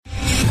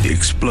The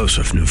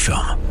explosive new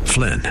film,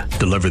 Flynn,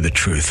 deliver the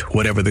truth,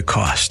 whatever the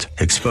cost,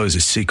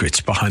 exposes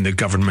secrets behind the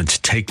government's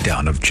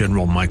takedown of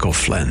General Michael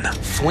Flynn.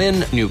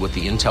 Flynn knew what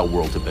the intel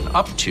world had been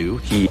up to.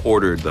 He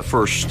ordered the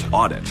first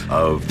audit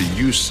of the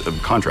use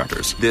of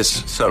contractors.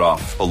 This set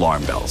off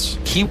alarm bells.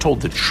 He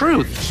told the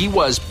truth. He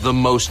was the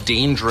most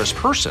dangerous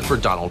person for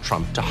Donald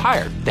Trump to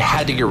hire. They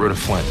had to get rid of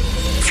Flynn.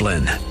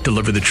 Flynn,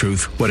 deliver the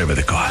truth, whatever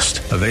the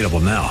cost. Available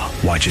now.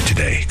 Watch it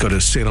today. Go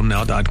to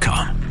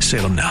salemnow.com.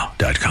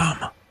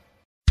 salemnow.com.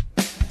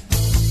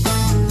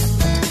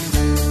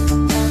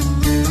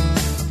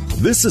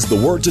 This is the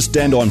Word to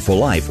Stand On for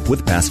Life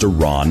with Pastor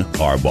Ron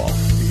Arbaugh.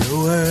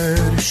 Your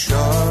word is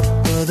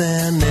sharper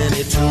than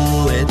any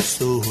two-edged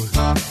sword,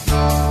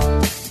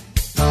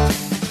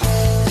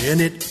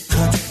 and it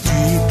cuts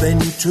deep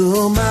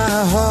into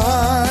my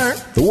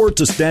heart. The Word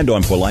to Stand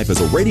On for Life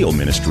is a radio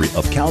ministry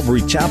of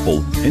Calvary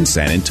Chapel in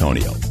San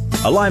Antonio.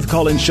 A live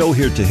call-in show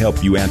here to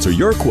help you answer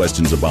your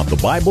questions about the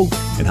Bible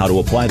and how to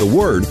apply the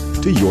Word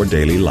to your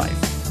daily life.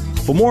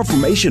 For more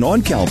information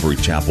on Calvary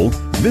Chapel,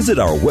 visit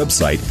our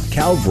website,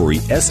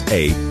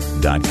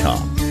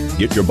 calvarysa.com.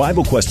 Get your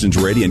Bible questions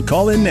ready and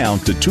call in now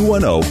to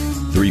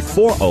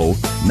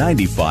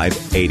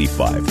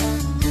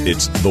 210-340-9585.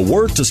 It's The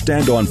Word to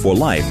Stand On for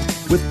Life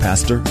with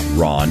Pastor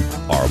Ron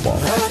Arbaugh.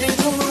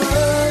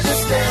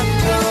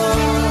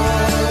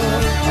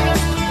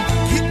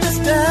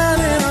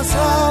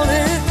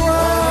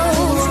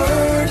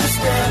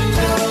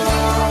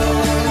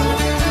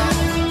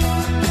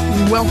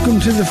 Welcome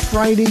to the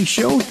Friday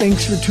show.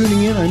 Thanks for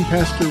tuning in. I'm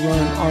Pastor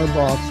Ron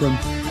Arbaugh from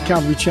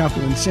Calvary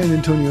Chapel in San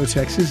Antonio,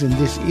 Texas, and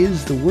this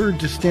is The Word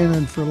to Stand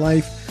On for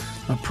Life,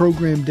 a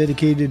program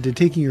dedicated to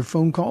taking your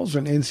phone calls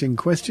and answering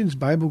questions,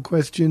 Bible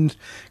questions,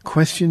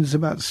 questions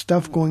about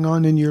stuff going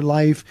on in your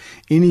life,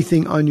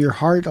 anything on your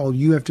heart. All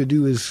you have to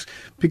do is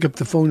pick up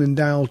the phone and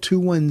dial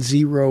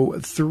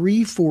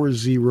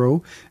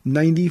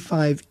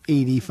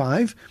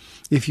 210-340-9585.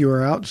 If you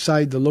are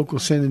outside the local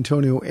San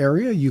Antonio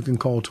area, you can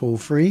call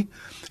toll-free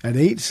at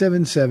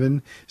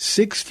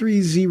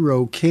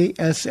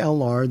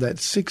 877-630-KSLR.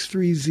 That's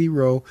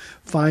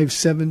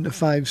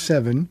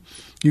 630-5757.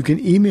 You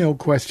can email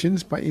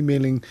questions by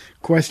emailing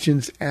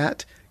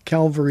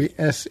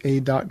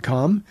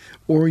questions@calvarysa.com,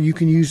 or you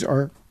can use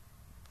our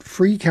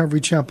free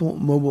Calvary Chapel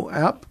mobile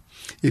app.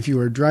 If you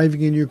are driving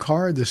in your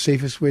car, the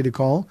safest way to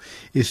call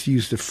is to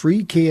use the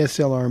free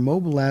KSLR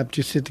mobile app.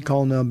 Just hit the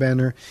Call Now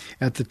banner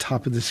at the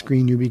top of the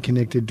screen. You'll be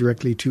connected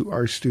directly to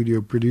our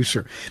studio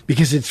producer.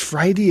 Because it's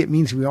Friday, it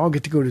means we all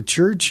get to go to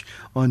church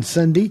on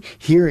Sunday.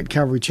 Here at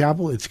Calvary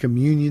Chapel, it's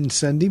Communion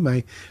Sunday,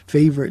 my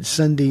favorite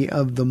Sunday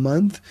of the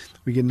month.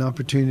 We get an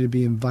opportunity to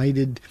be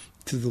invited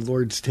to the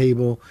Lord's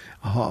table.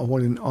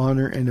 What an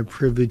honor and a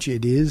privilege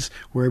it is,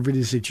 wherever it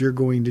is that you're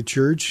going to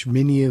church.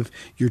 Many of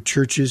your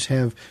churches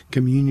have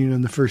communion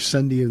on the first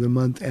Sunday of the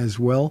month as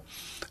well.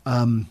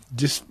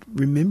 Just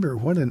remember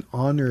what an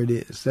honor it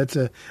is. That's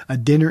a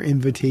dinner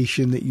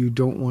invitation that you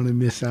don't want to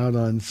miss out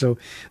on. So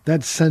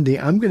that's Sunday.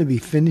 I'm going to be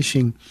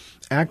finishing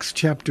Acts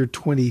chapter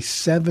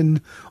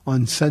 27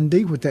 on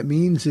Sunday. What that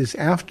means is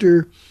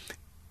after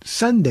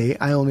Sunday,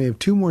 I only have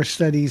two more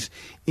studies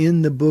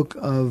in the book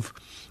of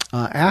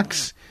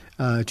Acts,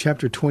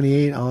 chapter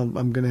 28. I'm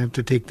going to have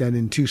to take that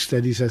in two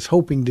studies. I was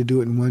hoping to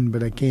do it in one,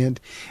 but I can't.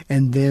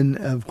 And then,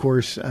 of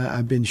course,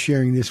 I've been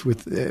sharing this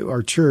with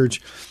our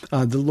church.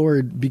 The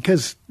Lord,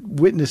 because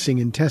witnessing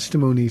and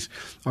testimonies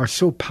are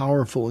so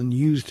powerful and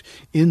used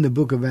in the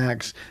book of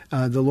Acts,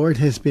 the Lord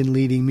has been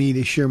leading me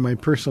to share my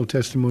personal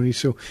testimony.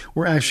 So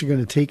we're actually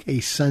going to take a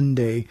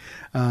Sunday.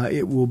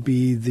 It will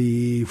be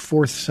the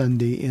fourth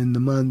Sunday in the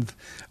month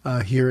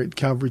here at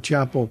Calvary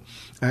Chapel.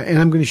 And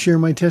I'm going to share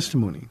my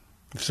testimony.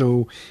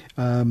 So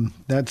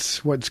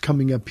that's what's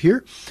coming up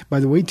here. By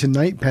the way,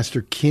 tonight,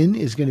 Pastor Ken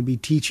is going to be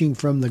teaching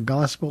from the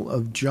Gospel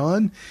of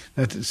John.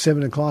 That's at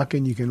 7 o'clock,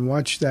 and you can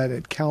watch that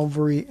at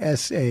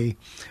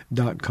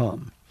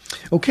calvarysa.com.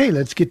 Okay,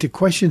 let's get to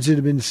questions that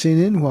have been sent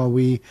in while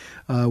we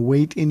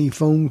wait any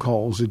phone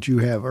calls that you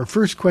have. Our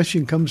first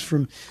question comes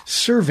from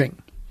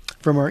Serving,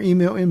 from our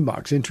email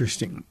inbox.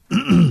 Interesting.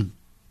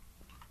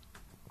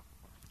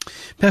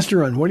 Pastor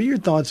Ron, what are your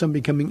thoughts on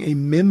becoming a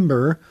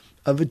member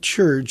of a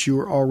church you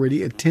are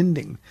already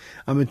attending?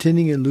 I'm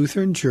attending a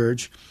Lutheran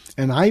church,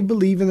 and I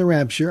believe in the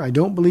rapture. I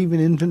don't believe in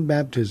infant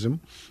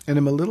baptism, and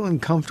I'm a little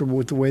uncomfortable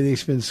with the way they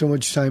spend so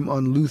much time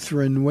on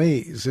Lutheran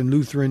ways, and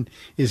Lutheran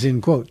is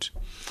in quotes.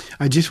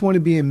 I just want to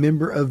be a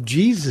member of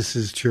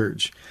Jesus's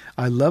church.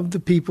 I love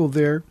the people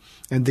there,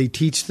 and they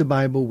teach the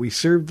Bible. We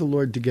serve the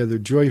Lord together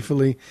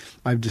joyfully.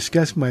 I've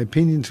discussed my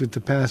opinions with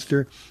the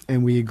pastor,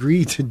 and we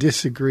agree to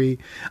disagree.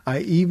 I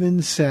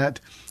even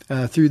sat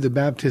through the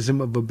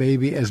baptism of a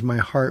baby as my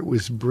heart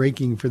was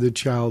breaking for the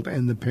child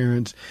and the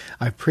parents.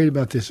 I've prayed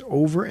about this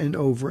over and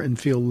over and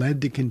feel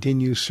led to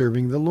continue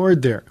serving the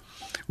Lord there.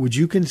 Would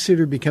you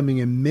consider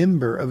becoming a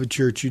member of a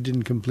church you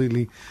didn't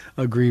completely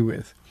agree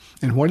with?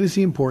 And what is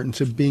the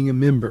importance of being a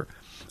member?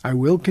 I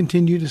will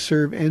continue to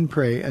serve and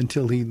pray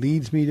until he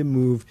leads me to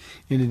move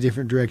in a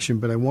different direction.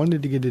 But I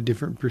wanted to get a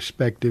different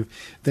perspective.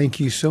 Thank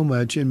you so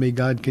much, and may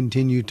God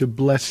continue to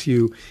bless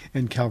you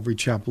and Calvary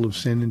Chapel of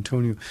San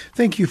Antonio.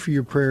 Thank you for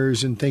your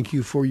prayers, and thank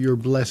you for your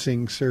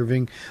blessing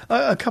serving.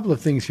 A couple of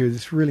things here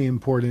that's really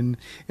important.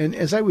 And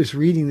as I was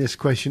reading this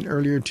question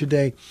earlier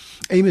today,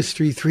 Amos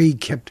 3:3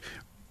 kept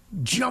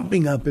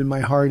jumping up in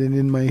my heart and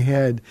in my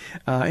head.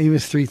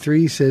 Amos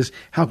 3:3 says,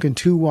 how can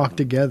two walk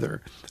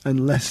together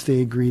unless they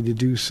agree to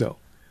do so?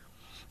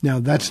 Now,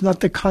 that's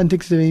not the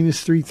context of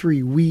Amos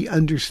 3:3. We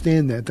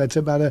understand that. That's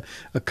about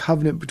a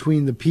covenant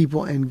between the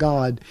people and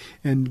God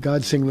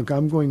saying, look,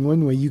 I'm going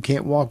one way. You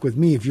can't walk with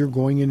me if you're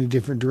going in a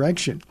different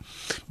direction.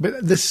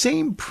 But the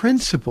same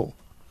principle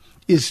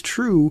is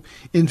true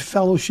in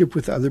fellowship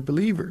with other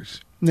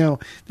believers. Now,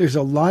 there's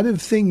a lot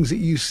of things that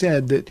you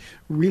said that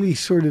really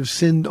sort of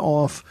send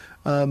off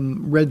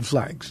red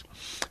flags.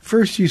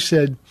 First, you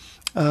said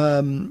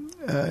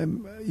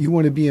you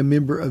want to be a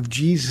member of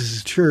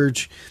Jesus'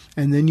 church,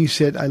 and then you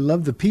said, I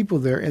love the people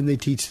there, and they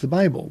teach the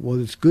Bible. Well,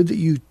 it's good that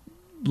you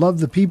love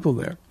the people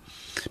there,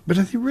 but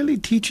are they really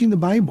teaching the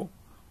Bible?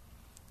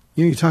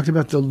 You talked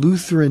about the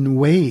Lutheran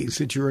ways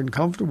that you're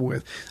uncomfortable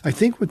with. I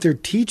think what they're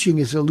teaching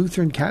is a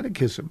Lutheran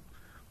catechism.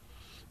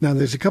 Now,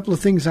 there's a couple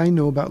of things I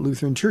know about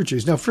Lutheran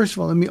churches. Now, first of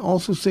all, let me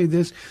also say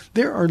this.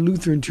 There are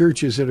Lutheran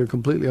churches that are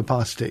completely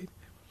apostate.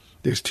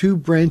 There's two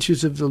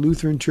branches of the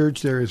Lutheran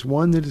church. There is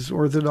one that is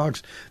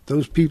Orthodox.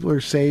 Those people are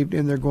saved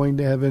and they're going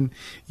to heaven.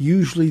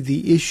 Usually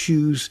the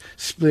issues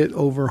split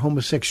over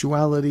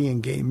homosexuality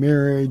and gay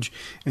marriage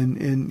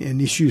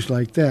and issues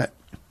like that.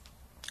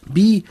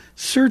 Be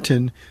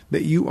certain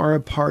that you are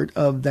a part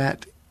of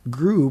that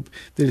group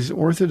that is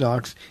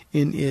Orthodox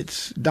in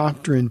its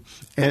doctrine,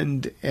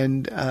 and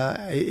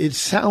it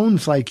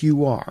sounds like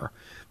you are,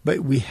 but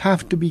we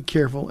have to be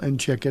careful and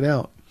check it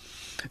out.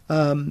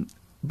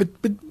 But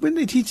when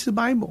they teach the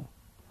Bible,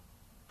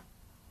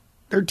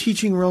 they're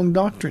teaching wrong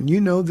doctrine. You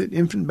know that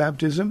infant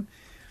baptism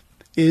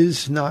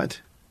is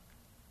not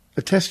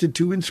attested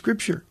to in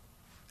Scripture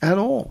at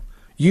all.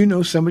 You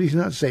know somebody's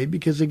not saved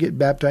because they get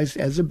baptized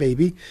as a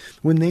baby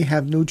when they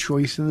have no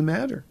choice in the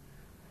matter.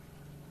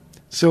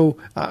 So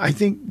I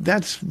think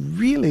that's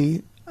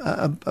really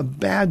a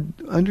bad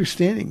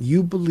understanding.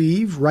 You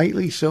believe,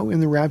 rightly so, in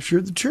the rapture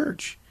of the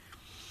church.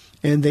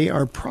 And they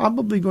are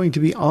probably going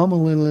to be all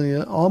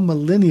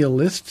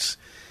millennialists.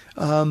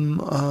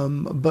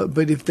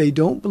 But if they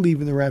don't believe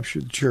in the rapture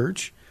of the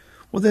church,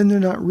 well, then they're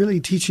not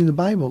really teaching the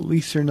Bible. At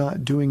least they're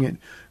not doing it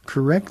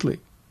correctly.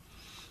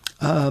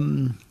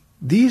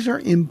 These are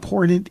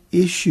important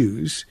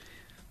issues.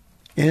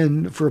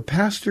 And for a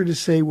pastor to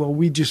say, well,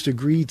 we just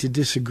agree to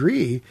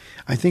disagree,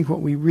 I think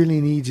what we really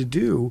need to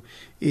do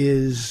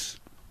is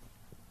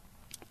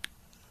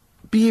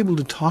be able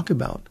to talk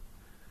about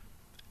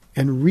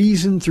and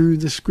reason through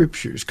the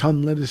Scriptures.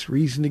 Come, let us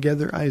reason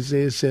together,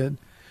 Isaiah said.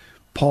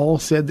 Paul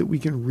said that we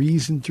can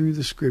reason through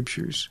the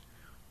Scriptures.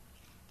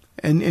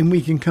 And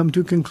we can come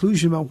to a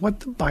conclusion about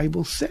what the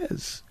Bible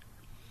says.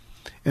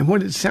 And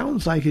what it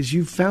sounds like is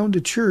you've found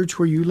a church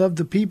where you love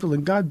the people,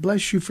 and God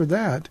bless you for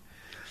that.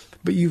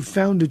 But you've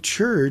found a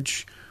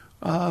church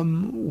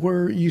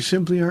where you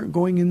simply aren't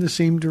going in the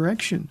same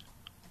direction.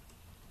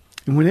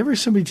 And whenever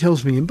somebody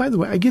tells me, and by the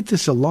way, I get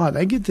this a lot.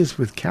 I get this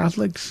with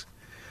Catholics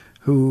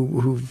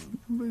who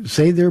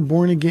say they're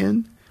born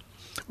again.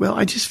 Well,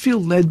 I just feel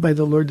led by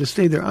the Lord to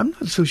stay there. I'm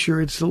not so sure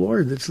it's the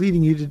Lord that's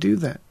leading you to do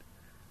that.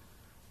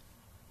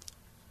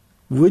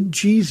 Would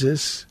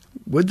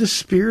the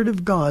Spirit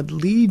of God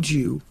lead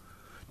you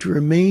to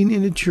remain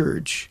in a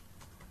church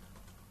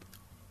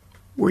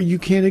where you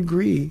can't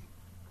agree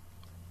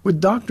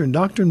with doctrine?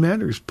 Doctrine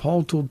matters.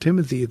 Paul told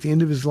Timothy at the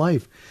end of his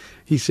life,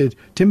 he said,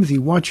 Timothy,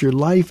 watch your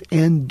life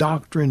and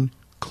doctrine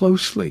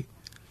closely.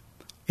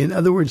 In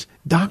other words,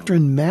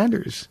 doctrine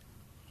matters.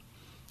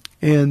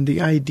 And the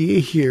idea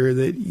here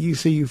that you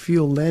say you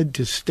feel led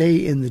to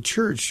stay in the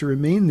church, to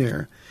remain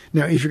there.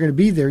 Now, if you're going to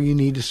be there, you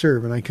need to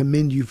serve, and I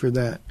commend you for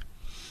that.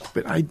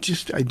 But I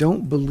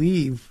don't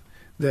believe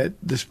that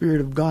the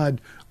Spirit of God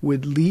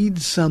would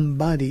lead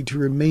somebody to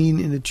remain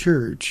in a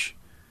church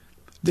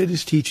that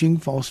is teaching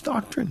false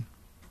doctrine.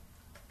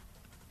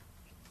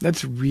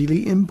 That's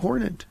really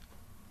important.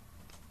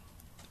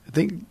 I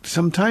think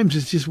sometimes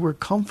it's just we're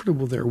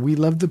comfortable there. We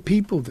love the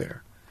people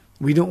there.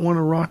 We don't want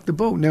to rock the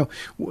boat. Now,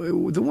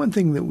 the one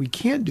thing that we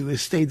can't do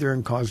is stay there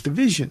and cause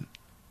division.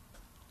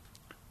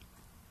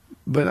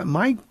 But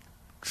my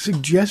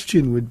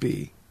suggestion would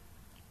be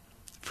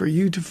for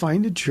you to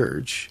find a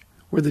church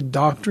where the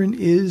doctrine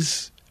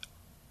is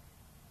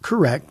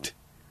correct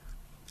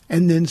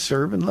and then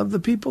serve and love the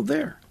people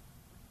there.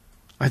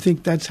 I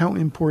think that's how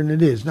important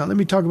it is. Now, let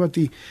me talk about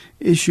the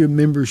issue of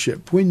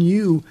membership. When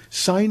you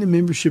sign a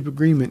membership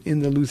agreement in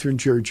the Lutheran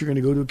Church, you're going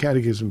to go to a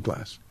catechism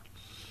class.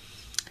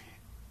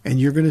 And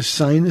you're going to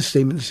sign a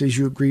statement that says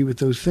you agree with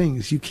those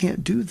things. You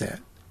can't do that.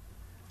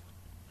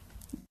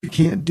 You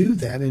can't do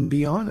that and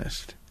be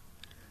honest.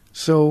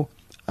 So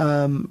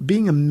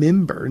being a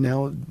member,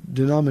 now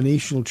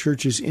denominational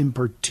churches in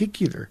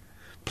particular,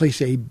 place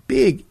a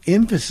big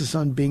emphasis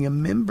on being a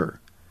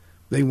member.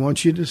 They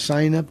want you to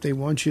sign up. They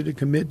want you to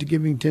commit to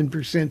giving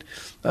 10%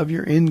 of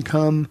your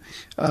income.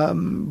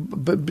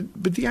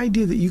 But the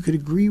idea that you could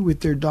agree with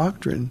their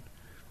doctrine,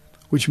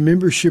 which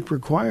membership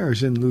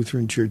requires in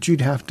Lutheran Church,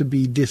 you'd have to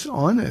be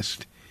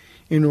dishonest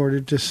in order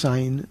to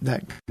sign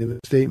that kind of a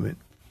statement.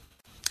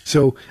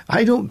 So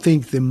I don't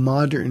think the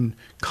modern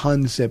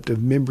concept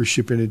of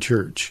membership in a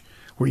church,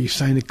 where you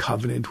sign a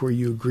covenant, where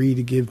you agree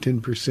to give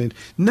 10%,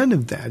 none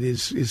of that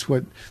is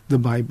what the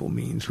Bible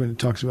means when it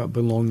talks about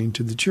belonging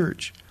to the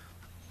church.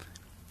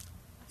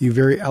 You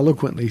very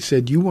eloquently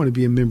said you want to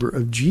be a member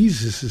of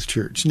Jesus'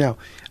 church. Now,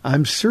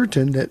 I'm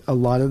certain that a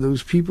lot of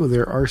those people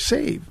there are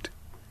saved.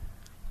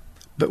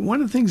 But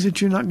one of the things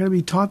that you're not going to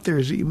be taught there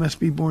is that you must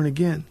be born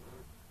again.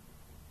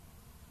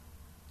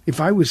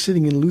 If I was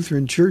sitting in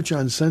Lutheran church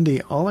on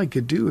Sunday, all I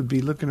could do would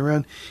be looking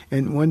around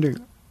and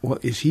wondering, well,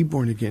 is he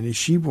born again? Is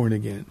she born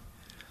again?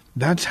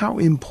 That's how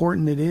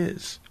important it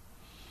is.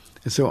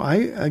 And so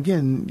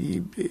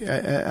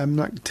I'm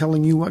not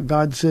telling you what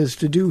God says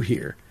to do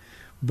here,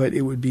 but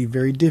it would be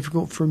very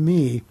difficult for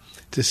me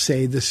to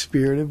say the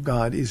Spirit of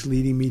God is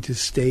leading me to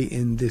stay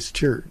in this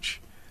church.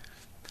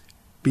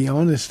 Be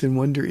honest and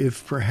wonder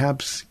if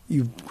perhaps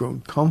you've grown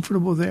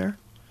comfortable there,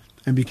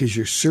 and because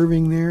you're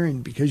serving there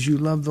and because you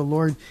love the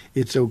Lord,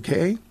 it's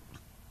okay.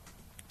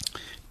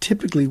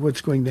 Typically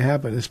what's going to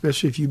happen,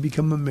 especially if you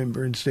become a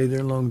member and stay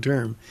there long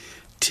term,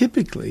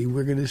 typically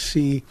we're going to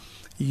see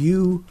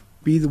you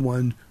be the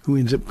one who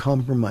ends up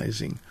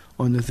compromising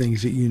on the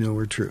things that you know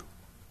are true.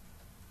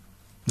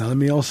 Now let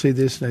me also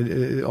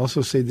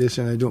say this,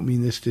 and I don't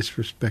mean this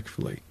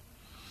disrespectfully.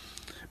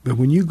 But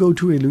when you go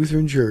to a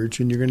Lutheran church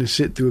and you're going to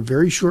sit through a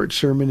very short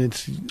sermon,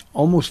 it's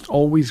almost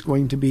always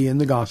going to be in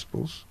the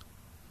Gospels.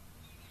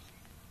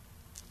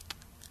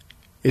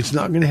 It's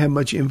not going to have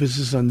much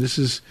emphasis on this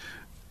is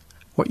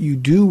what you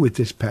do with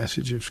this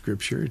passage of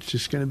Scripture. It's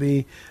just going to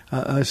be,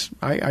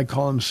 I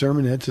call them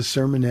sermonettes, a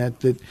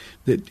sermonette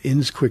that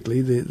ends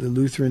quickly. The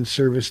Lutheran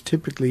service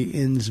typically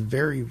ends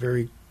very,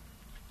 very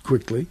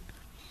quickly.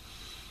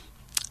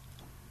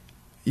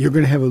 You're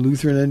going to have a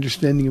Lutheran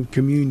understanding of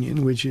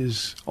communion, which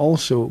is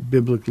also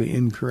biblically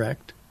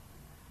incorrect.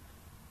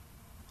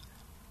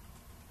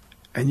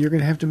 And you're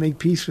going to have to make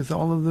peace with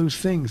all of those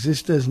things.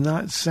 This does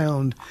not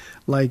sound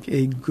like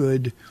a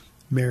good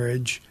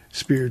marriage,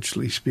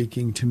 spiritually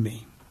speaking, to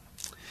me.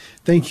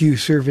 Thank you,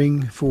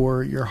 serving,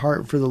 for your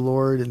heart for the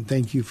Lord, and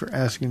thank you for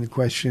asking the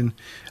question.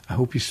 I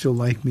hope you still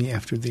like me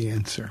after the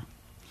answer.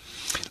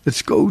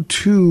 Let's go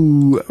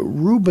to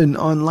Reuben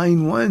on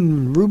line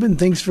 1. Reuben,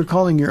 thanks for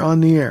calling. You're on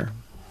the air.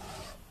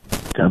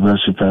 God bless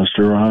you,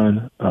 Pastor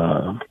Ron.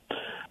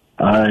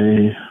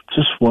 I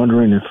just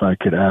wondering if I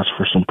could ask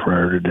for some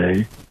prayer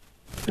today,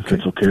 if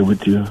it's okay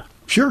with you.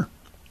 Sure.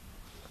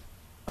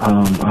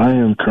 I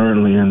am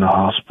currently in the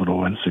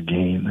hospital in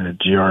Seguin at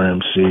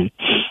GRMC.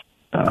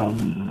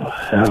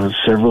 I have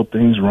several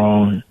things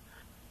wrong.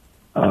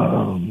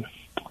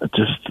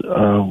 Just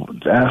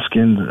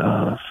asking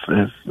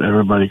if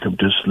everybody could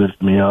just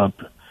lift me up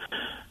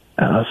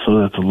so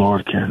that the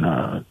Lord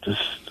can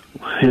just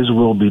His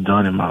will be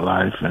done in my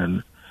life,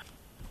 and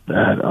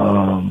that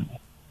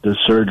the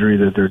surgery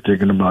that they're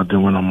thinking about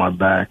doing on my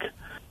back,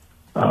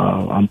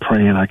 I'm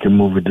praying I can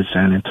move it to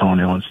San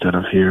Antonio instead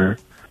of here,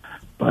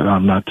 but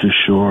I'm not too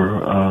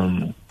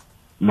sure.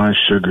 My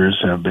sugars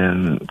have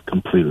been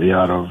completely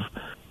out of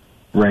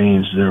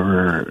range. There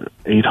were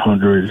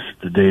 800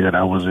 the day that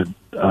I was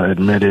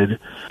admitted.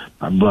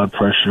 My blood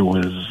pressure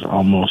was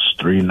almost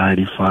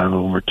 395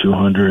 over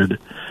 200.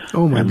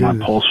 Oh my goodness.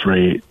 My pulse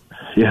rate,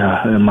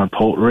 and my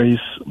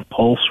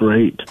pulse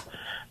rate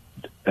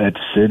at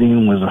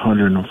sitting was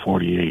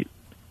 148.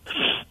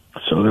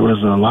 So there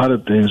was a lot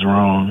of things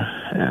wrong,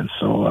 and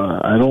so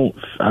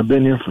I've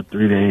been here for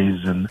 3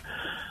 days, and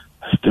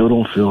I still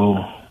don't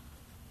feel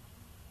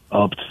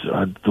up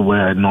to, the way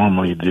I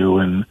normally do,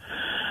 and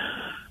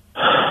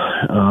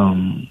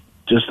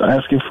just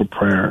asking for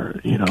prayer,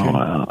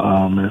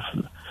 if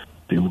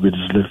people could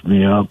just lift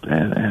me up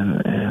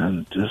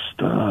and just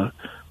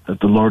that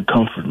the Lord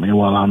comfort me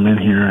while I'm in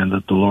here, and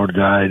that the Lord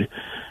guide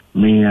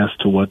me as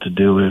to what to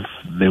do if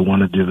they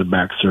want to do the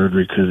back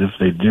surgery, because if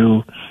they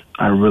do,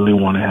 I really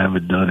want to have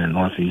it done in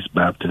Northeast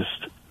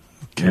Baptist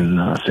in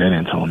San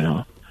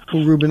Antonio.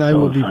 Well, Reuben, I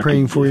will be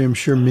praying for you. I'm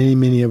sure many,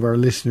 many of our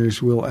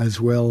listeners will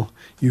as well.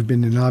 You've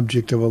been an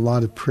object of a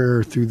lot of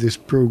prayer through this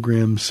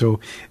program, so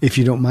if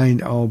you don't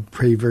mind, I'll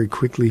pray very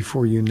quickly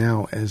for you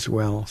now as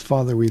well.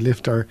 Father, we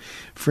lift our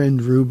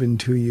friend Reuben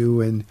to you,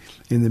 and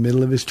in the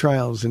middle of his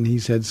trials, and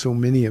he's had so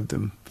many of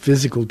them,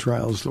 physical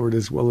trials, Lord,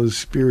 as well as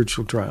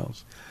spiritual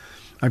trials.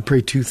 I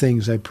pray two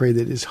things. I pray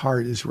that his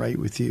heart is right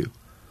with you.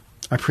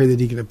 I pray that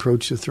he can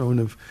approach the throne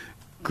of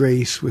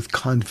grace with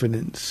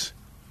confidence,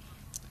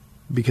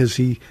 because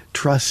he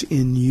trusts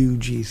in you,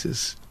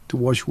 Jesus, to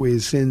wash away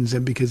his sins,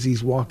 and because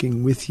he's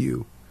walking with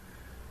you,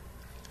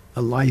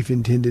 a life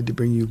intended to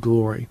bring you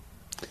glory.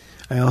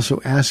 I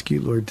also ask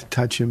you, Lord, to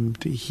touch him,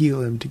 to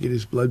heal him, to get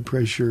his blood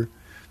pressure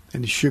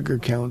and his sugar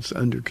counts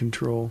under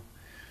control.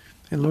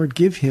 And Lord,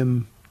 give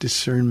him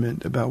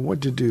discernment about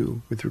what to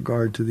do with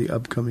regard to the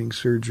upcoming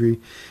surgery.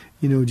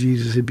 You know,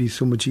 Jesus, it'd be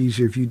so much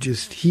easier if you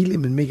just heal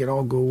him and make it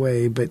all go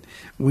away, but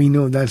we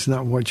know that's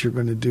not what you're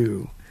going to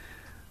do.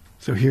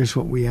 So here's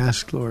what we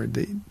ask, Lord,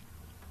 that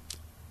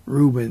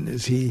Reuben,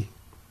 as he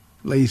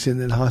lays in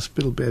that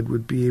hospital bed,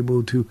 would be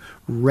able to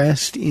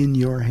rest in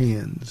your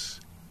hands.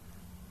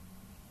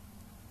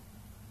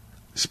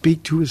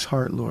 Speak to his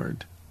heart,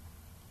 Lord,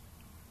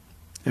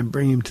 and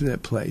bring him to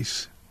that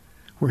place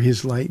where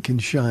his light can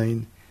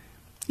shine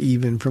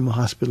even from a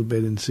hospital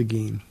bed in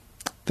Seguin.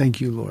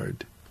 Thank you,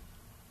 Lord.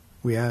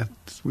 We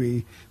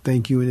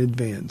thank you in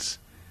advance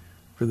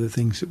for the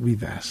things that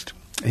we've asked.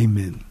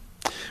 Amen.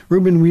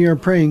 Reuben, we are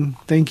praying.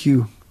 Thank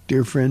you,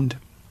 dear friend.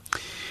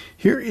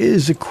 Here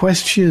is a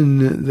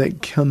question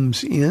that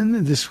comes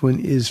in. This one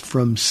is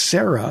from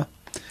Sarah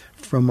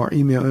from our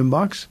email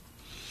inbox.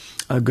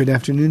 Good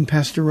afternoon,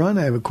 Pastor Ron.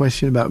 I have a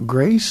question about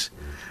grace.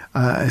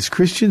 As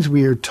Christians,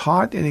 we are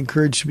taught and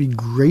encouraged to be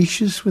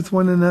gracious with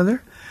one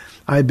another.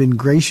 I've been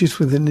gracious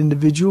with an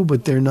individual,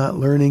 but they're not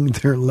learning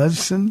their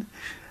lesson.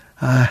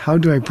 How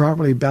do I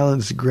properly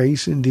balance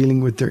grace in dealing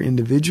with their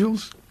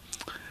individuals,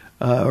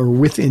 or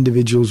with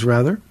individuals,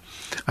 rather?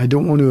 I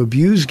don't want to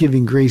abuse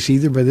giving grace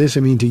either. By this, I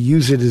mean to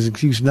use it as an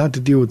excuse not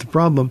to deal with the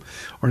problem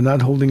or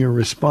not holding her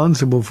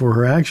responsible for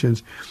her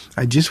actions.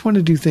 I just want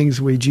to do things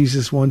the way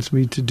Jesus wants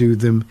me to do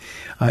them.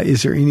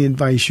 Is there any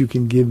advice you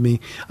can give me?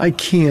 I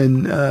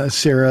can,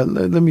 Sarah.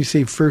 Let me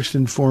say first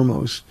and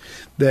foremost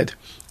that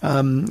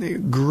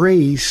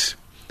grace,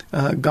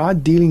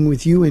 God dealing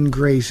with you in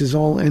grace, is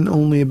all and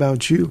only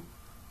about you.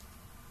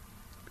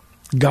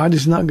 God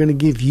is not going to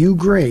give you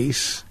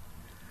grace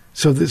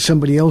so that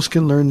somebody else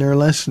can learn their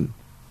lesson.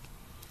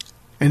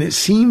 And it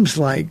seems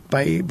like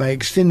by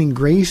extending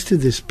grace to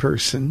this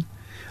person,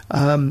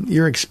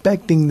 you're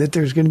expecting that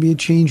there's going to be a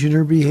change in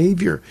her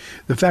behavior.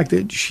 The fact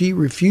that she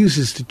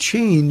refuses to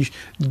change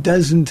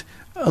doesn't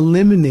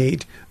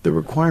eliminate the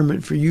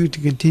requirement for you to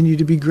continue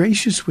to be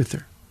gracious with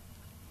her.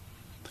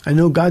 I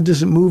know God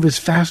doesn't move as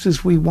fast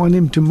as we want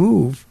him to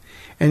move.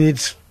 And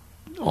it's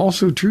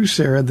also true,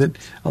 Sarah, that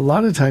a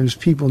lot of times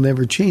people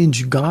never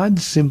change. God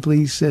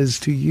simply says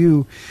to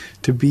you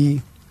to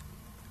be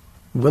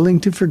willing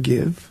to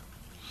forgive,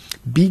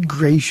 be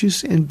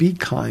gracious and be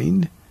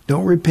kind.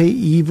 Don't repay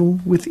evil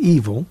with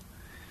evil,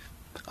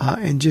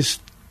 and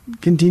just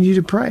continue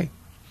to pray.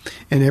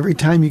 And every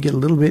time you get a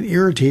little bit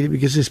irritated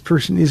because this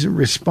person isn't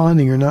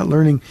responding or not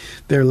learning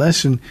their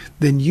lesson,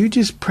 then you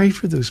just pray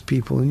for those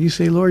people and you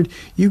say, Lord,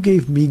 you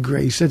gave me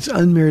grace. That's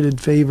unmerited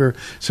favor.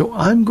 So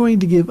I'm going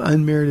to give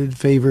unmerited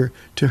favor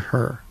to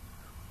her.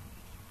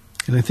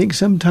 And I think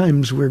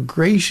sometimes we're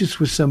gracious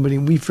with somebody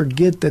and we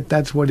forget that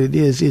that's what it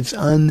is. It's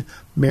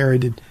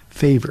unmerited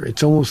favor.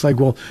 It's almost like,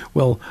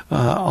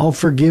 I'll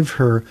forgive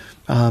her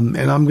and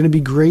I'm going to be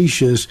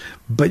gracious,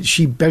 but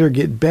she better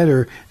get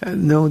better.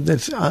 No,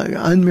 that's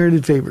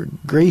unmerited favor.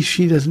 Grace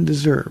she doesn't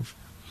deserve.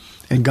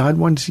 And God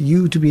wants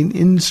you to be an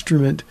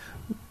instrument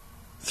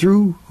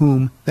through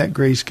whom that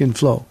grace can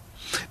flow.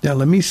 Now,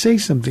 let me say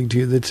something to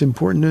you that's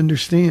important to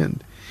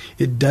understand.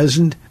 It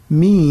doesn't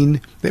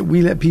mean that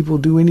we let people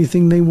do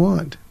anything they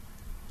want.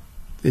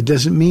 It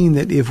doesn't mean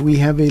that if we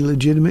have a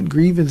legitimate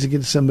grievance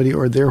against somebody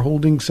or they're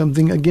holding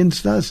something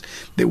against us,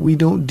 that we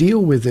don't deal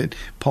with it.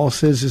 Paul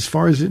says, as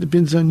far as it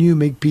depends on you,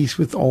 make peace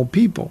with all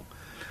people.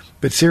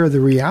 But Sarah, the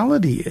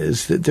reality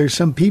is that there's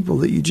some people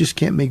that you just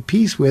can't make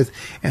peace with,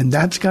 and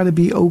that's got to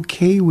be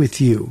okay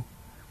with you.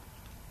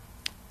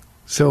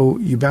 So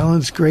you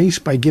balance grace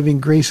by giving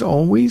grace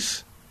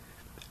always,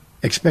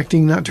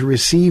 expecting not to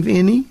receive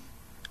any,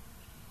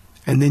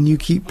 and then you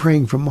keep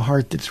praying from a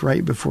heart that's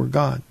right before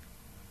God.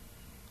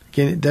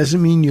 Again, it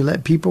doesn't mean you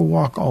let people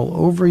walk all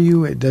over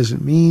you. It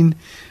doesn't mean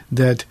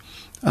that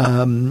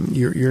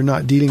you're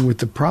not dealing with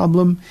the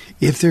problem.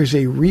 If there's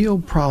a real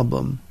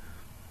problem,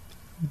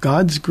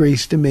 God's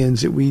grace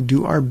demands that we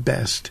do our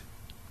best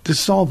to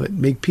solve it,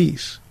 make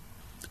peace.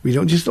 We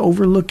don't just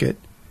overlook it,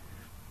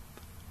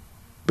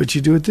 but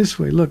you do it this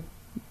way. Look,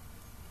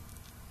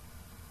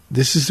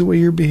 this is the way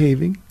you're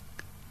behaving.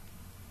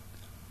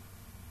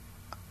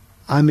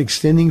 I'm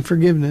extending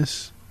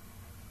forgiveness,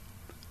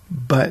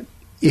 but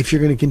if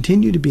you're going to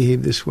continue to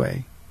behave this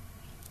way,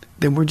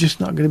 then we're just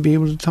not going to be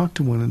able to talk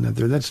to one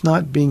another. That's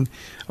not being,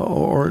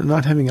 or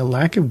not having a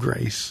lack of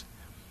grace.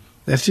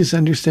 That's just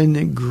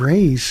understanding that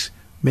grace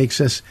makes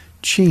us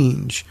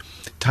change.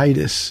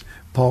 Titus,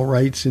 Paul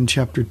writes in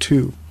chapter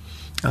 2,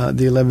 the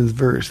 11th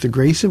verse, the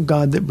grace of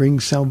God that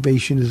brings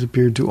salvation has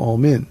appeared to all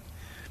men.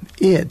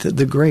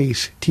 The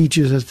grace,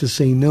 teaches us to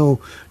say no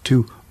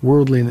to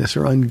worldliness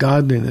or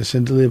ungodliness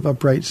and to live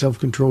upright,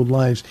 self-controlled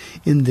lives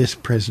in this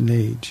present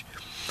age.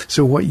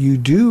 So what you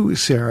do,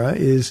 Sarah,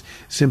 is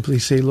simply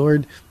say,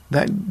 Lord,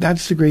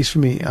 that's the grace for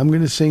me. I'm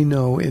going to say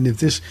no. And if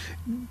this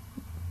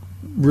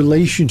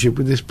relationship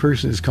with this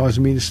person is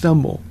causing me to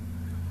stumble,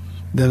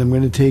 then I'm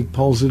going to take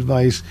Paul's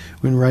advice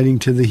when writing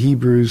to the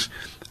Hebrews.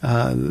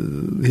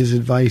 His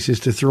advice is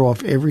to throw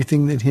off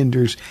everything that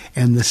hinders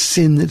and the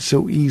sin that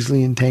so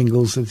easily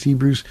entangles. That's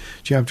Hebrews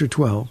chapter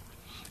 12.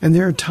 And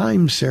there are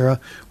times, Sarah,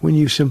 when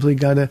you've simply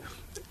got to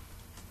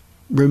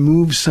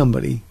remove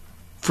somebody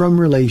from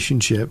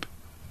relationship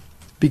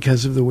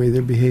because of the way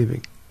they're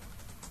behaving.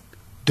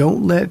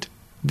 Don't let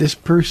this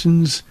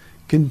person's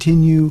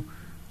continuing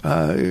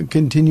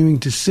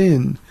to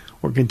sin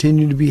or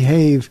continue to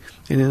behave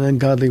in an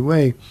ungodly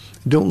way.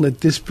 Don't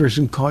let this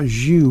person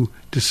cause you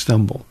to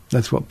stumble.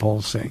 That's what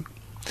Paul's saying.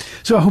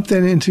 So I hope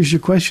that answers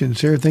your question,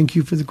 Sarah. Thank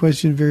you for the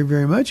question very,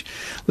 very much.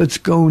 Let's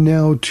go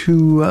now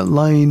to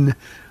line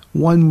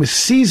 1 with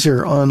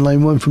Caesar on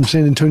line 1 from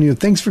San Antonio.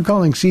 Thanks for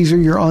calling, Caesar.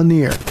 You're on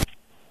the air.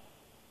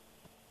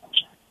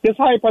 Yes,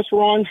 hi, Pastor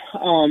Ron. I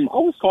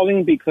was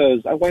calling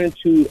because I wanted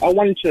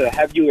to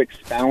have you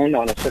expound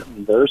on a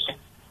certain verse.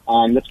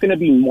 That's going to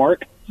be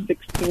Mark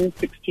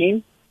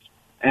 16:16.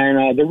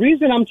 And the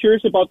reason I'm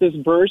curious about this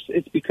verse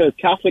is because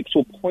Catholics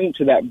will point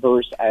to that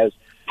verse as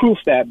proof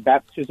that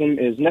baptism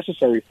is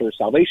necessary for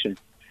salvation.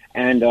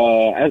 And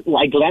as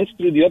I glanced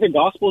through the other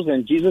Gospels,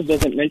 and Jesus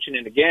doesn't mention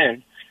it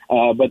again,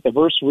 but the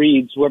verse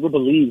reads, whoever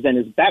believes and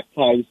is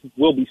baptized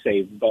will be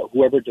saved, but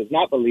whoever does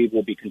not believe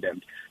will be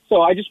condemned.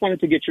 So I just wanted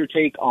to get your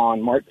take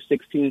on Mark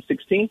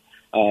 16:16.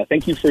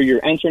 Thank you for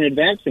your answer in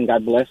advance, and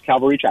God bless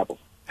Calvary Chapel.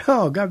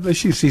 Oh, God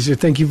bless you, Caesar.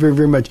 Thank you very,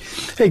 very much.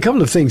 Hey, a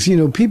couple of things.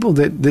 People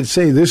that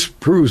say this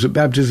proves that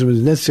baptism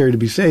is necessary to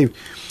be saved,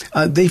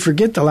 they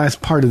forget the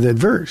last part of that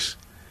verse.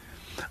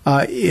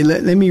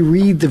 Let me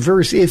read the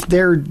verse. If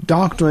they're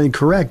doctrinally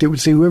correct, it would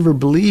say whoever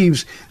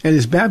believes and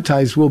is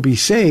baptized will be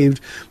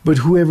saved, but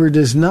whoever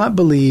does not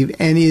believe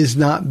and is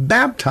not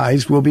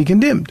baptized will be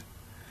condemned.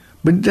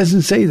 But it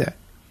doesn't say that.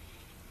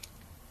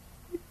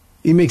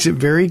 It makes it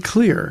very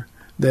clear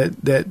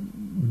that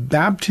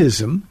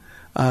baptism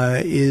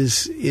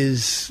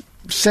is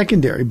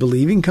secondary.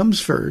 Believing comes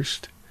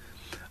first.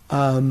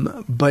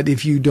 But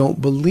if you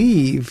don't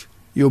believe,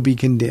 you'll be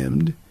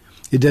condemned.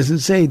 It doesn't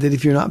say that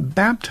if you're not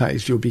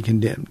baptized, you'll be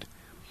condemned.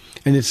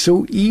 And it's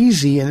so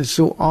easy and it's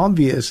so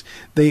obvious.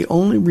 They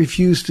only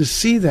refuse to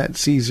see that,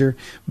 Caesar,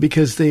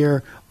 because they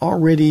are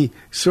already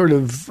sort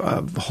of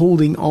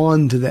holding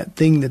on to that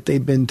thing that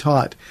they've been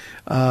taught.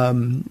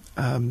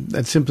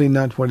 That's simply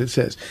not what it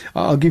says.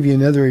 I'll give you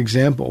another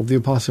example. The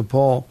Apostle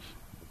Paul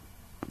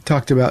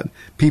talked about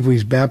people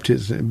he's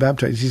baptized.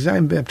 He says,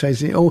 I'm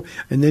baptizing. Oh,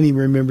 and then he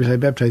remembers, I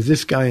baptized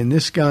this guy and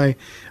this guy.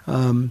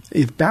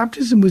 If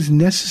baptism was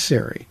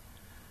necessary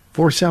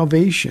for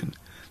salvation,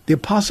 the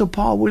Apostle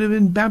Paul would have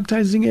been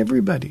baptizing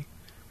everybody.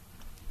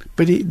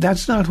 But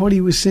that's not what he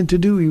was sent to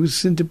do. He was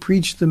sent to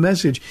preach the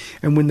message.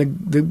 And when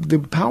the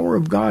power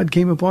of God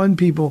came upon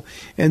people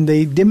and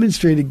they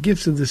demonstrated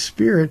gifts of the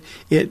Spirit,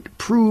 it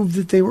proved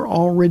that they were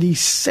already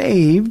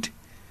saved.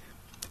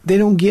 They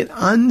don't get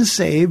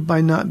unsaved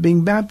by not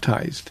being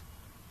baptized.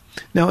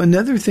 Now,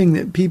 another thing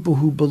that people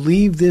who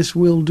believe this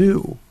will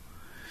do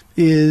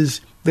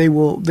is they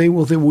will say,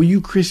 well, you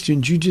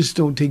Christians, you just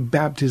don't take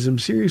baptism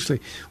seriously.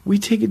 We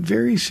take it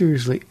very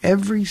seriously.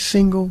 Every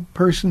single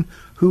person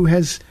who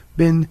has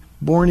been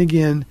born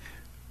again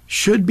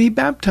should be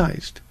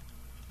baptized.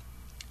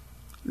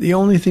 The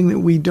only thing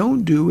that we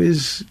don't do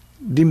is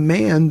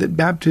demand that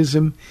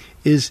baptism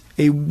is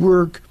a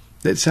work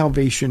that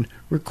salvation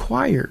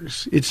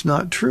requires. It's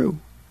not true.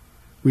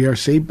 We are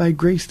saved by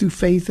grace through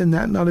faith, and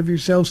that not of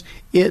yourselves.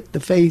 The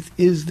faith,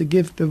 is the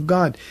gift of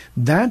God.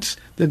 That's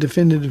the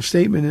definitive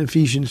statement in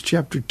Ephesians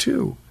chapter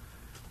 2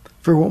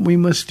 for what we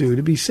must do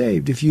to be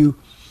saved. If you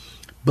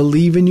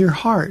believe in your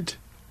heart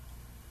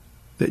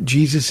that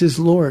Jesus is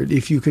Lord,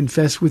 if you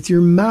confess with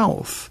your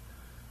mouth,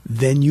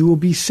 then you will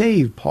be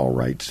saved, Paul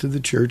writes to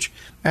the church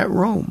at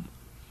Rome.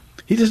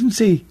 He doesn't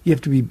say you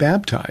have to be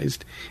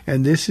baptized,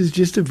 and this is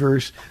just a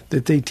verse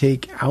that they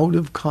take out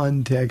of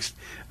context,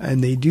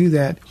 and they do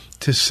that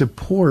to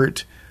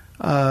support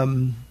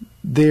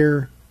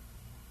their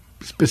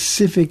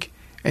specific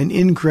and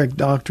incorrect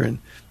doctrine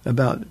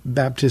about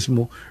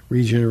baptismal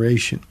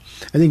regeneration.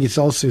 I think it's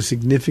also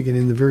significant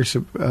in the verse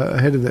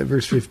ahead of that,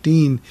 verse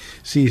 15,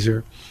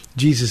 Caesar.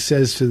 Jesus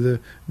says to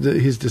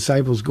his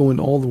disciples, go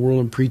into all the world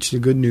and preach the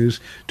good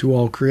news to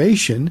all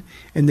creation,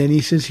 and then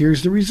he says,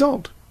 here's the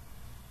result.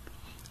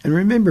 And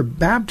remember,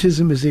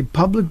 baptism is a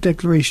public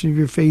declaration of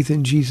your faith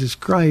in Jesus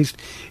Christ.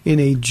 In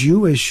a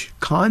Jewish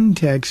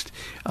context,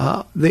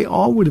 they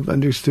all would have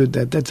understood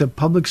that. That's a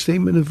public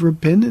statement of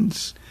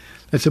repentance.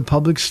 That's a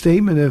public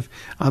statement of,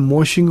 I'm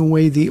washing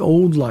away the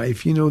old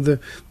life.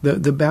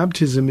 The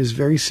baptism is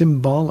very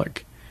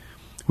symbolic.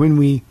 When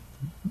we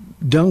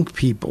dunk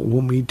people,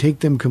 when we take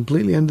them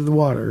completely under the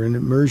water, and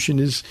immersion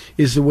is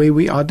the way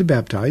we ought to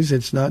baptize.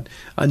 It's not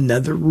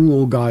another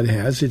rule God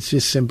has. It's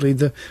just simply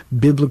the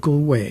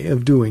biblical way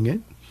of doing it.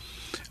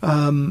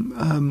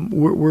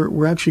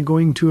 We're actually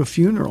going to a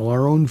funeral,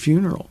 our own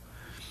funeral,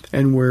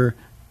 and we're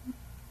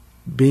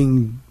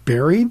being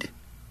buried.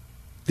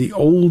 The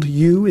old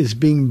you is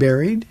being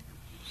buried,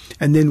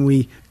 and then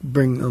we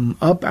bring them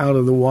up out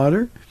of the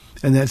water.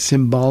 And that's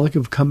symbolic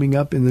of coming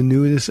up in the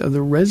newness of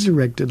the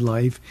resurrected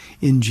life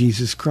in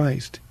Jesus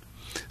Christ.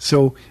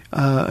 So,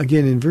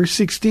 again, in verse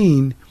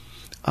 16,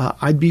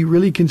 I'd be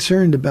really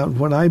concerned about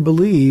what I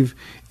believe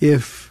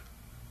if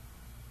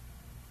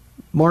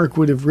Mark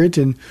would have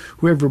written,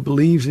 whoever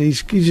believes, and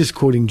he's just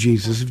quoting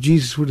Jesus. If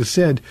Jesus would have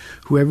said,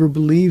 whoever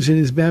believes and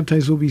is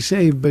baptized will be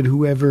saved, but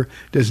whoever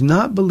does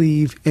not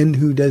believe and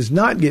who does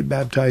not get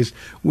baptized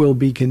will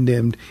be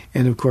condemned.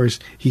 And of course,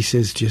 he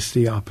says just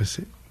the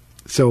opposite.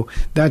 So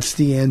that's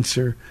the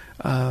answer,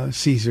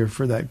 Caesar,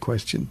 for that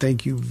question.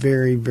 Thank you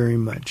very, very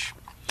much.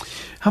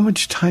 How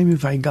much time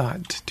have I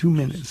got? 2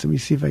 minutes. Let me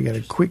see if I got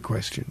a quick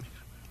question.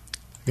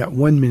 I got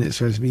 1 minute,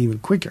 so it has to be even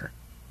quicker.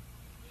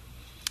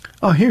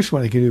 Oh, here's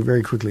what I can do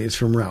very quickly. It's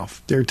from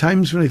Ralph. There are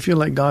times when I feel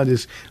like God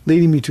is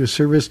leading me to a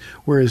service,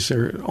 whereas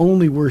they're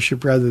only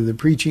worship rather than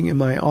preaching.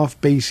 Am I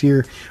off base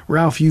here?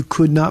 Ralph, you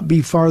could not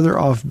be farther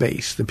off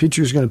base. The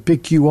picture's going to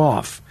pick you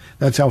off.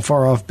 That's how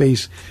far off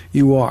base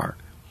you are.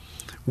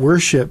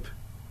 Worship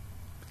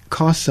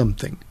costs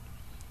something.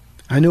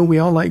 I know we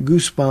all like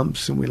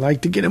goosebumps and we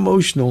like to get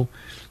emotional,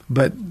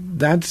 but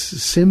that's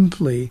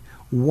simply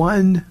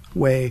one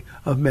way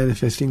of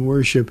manifesting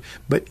worship.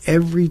 But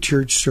every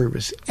church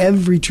service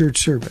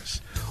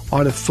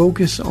ought to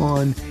focus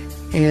on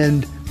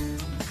and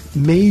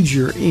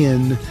major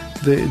in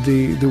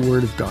the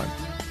Word of God.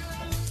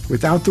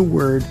 Without the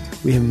Word,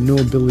 we have no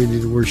ability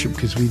to worship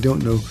because we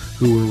don't know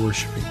who we're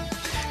worshiping.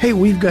 Hey,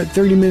 we've got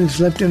 30 minutes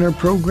left in our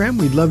program.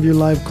 We'd love your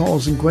live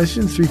calls and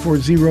questions,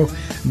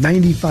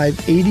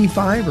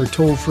 340-9585 or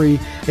toll free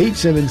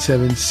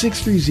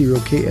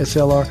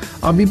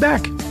 877-630-KSLR. I'll be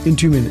back in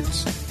 2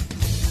 minutes.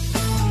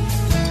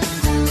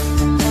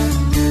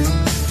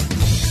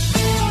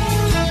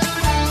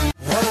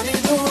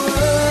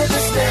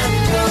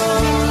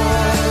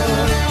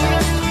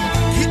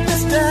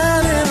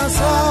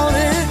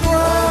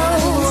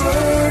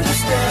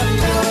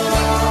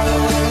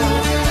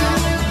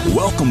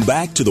 Welcome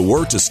back to the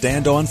Word to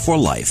Stand On for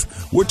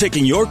Life. We're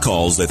taking your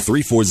calls at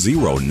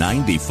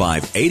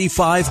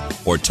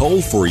 340-9585 or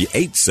toll free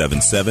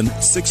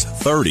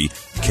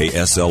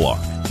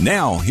 877-630-KSLR.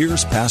 Now,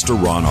 here's Pastor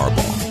Ron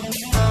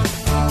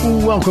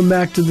Arbaugh. Welcome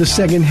back to the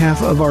second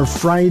half of our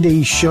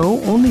Friday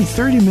show. Only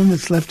 30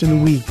 minutes left in the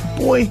week.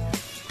 Boy,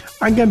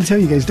 I got to tell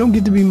you guys, don't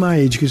get to be my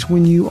age, because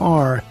when you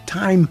are,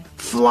 time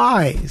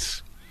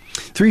flies.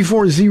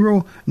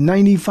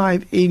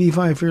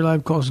 340-9585 for your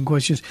live calls and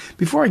questions.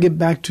 Before I get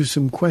back to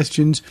some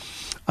questions,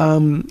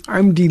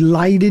 I'm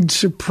delighted,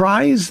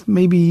 surprised,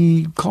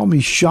 maybe call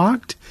me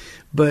shocked,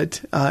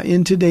 but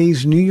in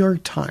today's New York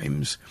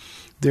Times,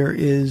 there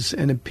is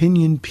an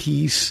opinion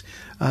piece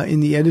in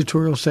the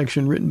editorial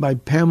section written by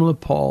Pamela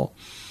Paul.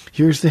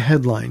 Here's the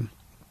headline.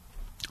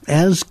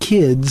 As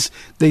kids,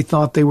 they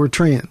thought they were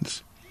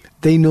trans.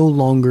 They no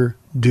longer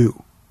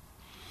do.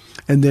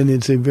 And then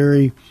it's a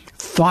very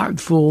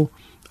thoughtful,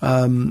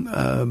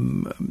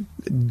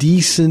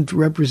 decent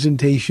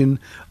representation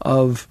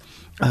of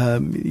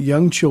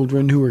young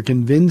children who are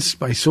convinced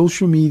by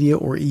social media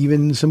or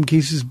even in some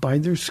cases by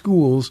their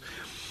schools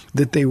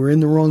that they were in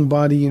the wrong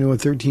body. You know, a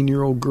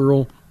 13-year-old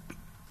girl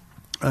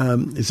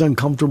is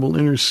uncomfortable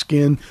in her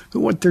skin. But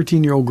what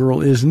 13-year-old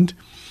girl isn't?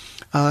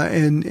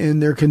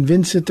 And they're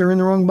convinced that they're in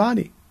the wrong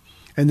body.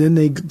 And then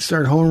they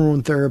start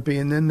hormone therapy,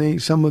 and then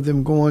some of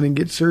them go on and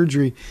get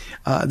surgery.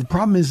 The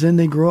problem is then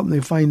they grow up and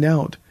they find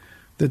out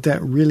that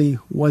really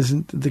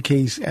wasn't the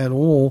case at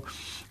all.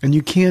 And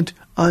you can't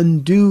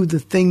undo the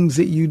things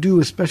that you do,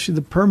 especially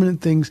the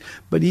permanent things,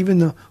 but even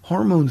the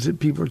hormones that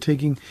people are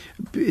taking.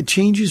 It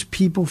changes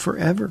people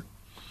forever.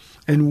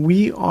 And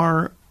we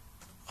are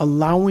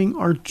allowing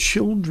our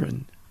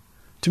children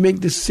to make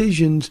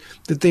decisions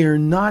that they are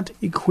not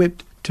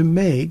equipped to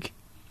make.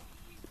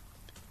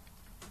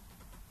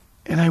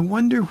 And I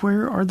wonder,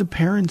 where are the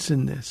parents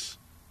in this?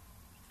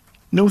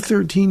 No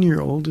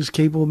 13-year-old is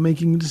capable of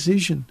making a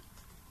decision.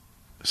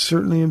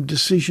 Certainly a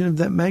decision of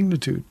that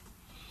magnitude.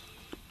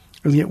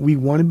 And yet we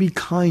want to be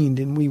kind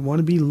and we want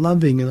to be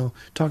loving. And I'll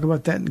talk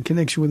about that in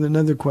connection with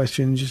another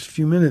question in just a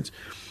few minutes.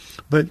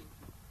 But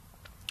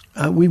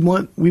we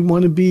want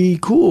to be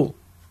cool.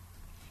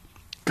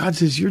 God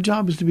says your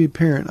job is to be a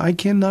parent. I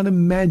cannot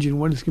imagine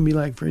what it's going to be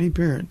like for any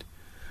parent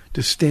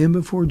to stand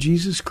before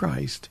Jesus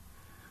Christ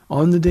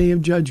on the day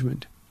of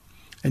judgment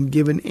and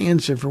give an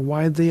answer for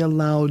why they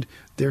allowed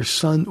their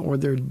son or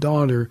their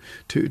daughter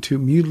to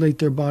mutilate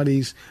their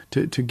bodies,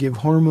 to give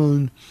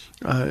hormone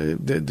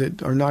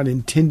that are not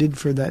intended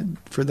for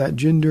that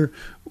gender.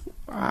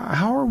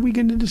 How are we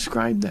going to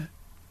describe that?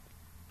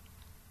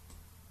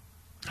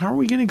 How are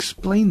we going to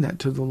explain that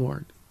to the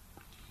Lord?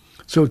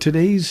 So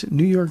today's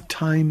New York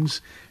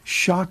Times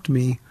shocked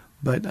me,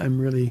 but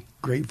I'm really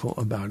grateful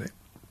about it.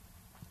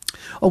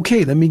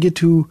 Okay, let me get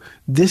to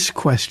this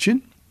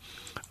question.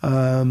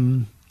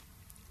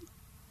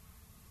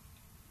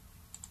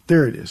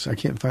 There it is. I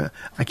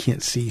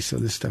can't see, so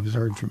this stuff is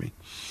hard for me.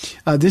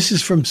 This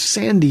is from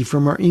Sandy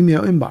from our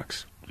email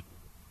inbox.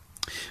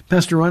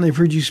 Pastor Ron, I've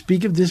heard you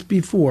speak of this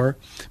before,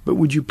 but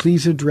would you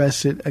please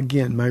address it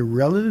again? My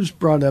relatives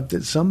brought up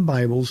that some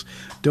Bibles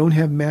don't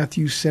have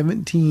Matthew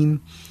 17,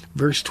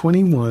 verse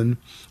 21.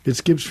 It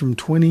skips from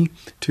 20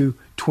 to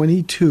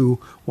 22.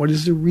 What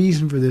is the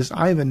reason for this?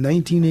 I have a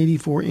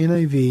 1984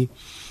 NIV,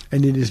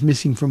 and it is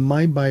missing from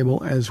my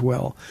Bible as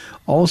well.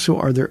 Also,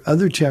 are there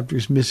other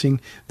chapters missing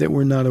that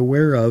we're not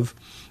aware of?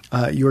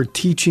 Your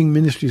teaching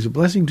ministry is a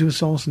blessing to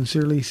us all.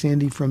 Sincerely,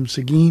 Sandy from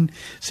Seguin.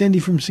 Sandy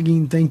from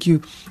Seguin, thank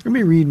you. Let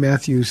me read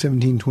Matthew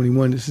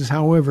 17:21. It says,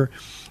 however,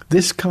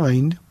 this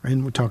kind,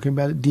 and we're talking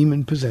about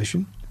demon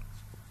possession,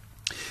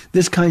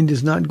 this kind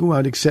does not go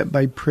out except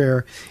by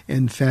prayer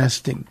and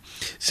fasting.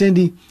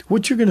 Sandy,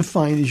 what you're going to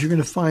find is you're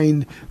going to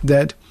find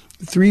that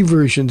three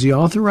versions, the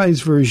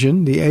Authorized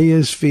Version, the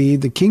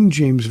ASV, the King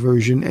James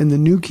Version, and the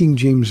New King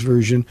James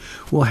Version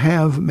will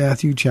have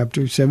Matthew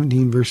chapter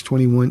 17, verse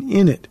 21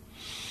 in it.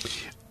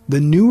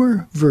 The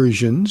newer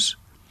versions,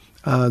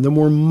 the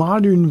more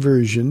modern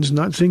versions,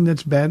 not saying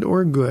that's bad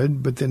or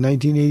good, but the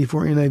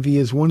 1984 NIV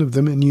is one of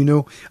them, and you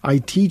know I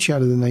teach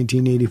out of the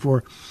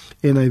 1984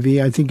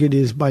 NIV. I think it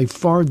is by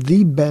far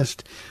the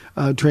best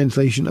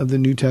translation of the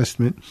New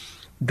Testament.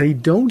 They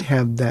don't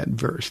have that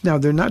verse. Now,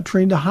 they're not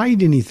trying to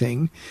hide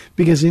anything,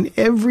 because in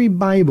every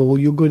Bible,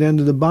 you'll go down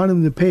to the bottom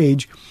of the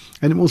page,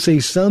 and it will say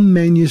some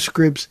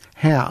manuscripts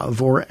have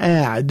or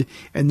add,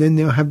 and then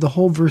they'll have the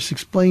whole verse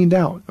explained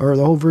out, or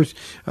the whole verse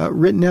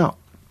written out.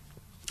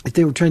 If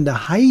they were trying to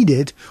hide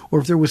it, or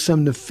if there was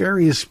some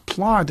nefarious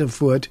plot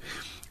afoot,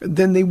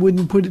 then they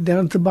wouldn't put it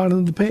down at the bottom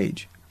of the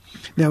page.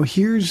 Now,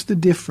 here's the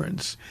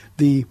difference.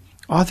 The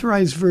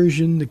Authorized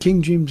Version, the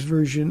King James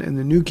Version, and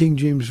the New King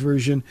James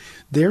Version,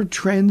 they're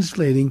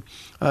translating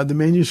the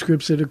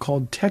manuscripts that are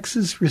called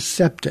Textus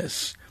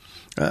Receptus.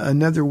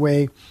 Another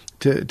way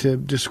to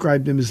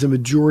describe them is the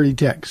majority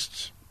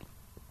texts.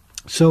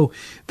 So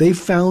they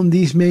found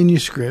these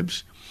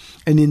manuscripts,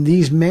 and in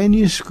these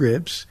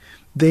manuscripts,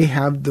 they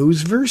have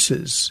those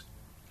verses.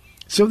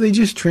 So they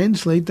just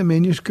translate the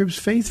manuscripts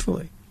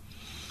faithfully.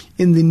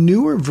 In the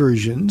newer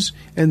versions,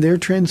 and they're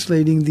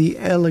translating the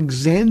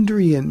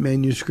Alexandrian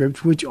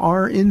manuscripts, which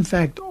are in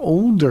fact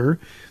older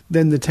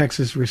than the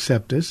Textus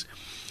Receptus,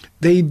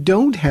 they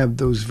don't have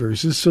those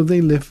verses, so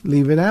they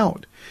leave it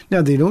out.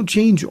 Now, they don't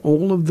change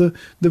all of the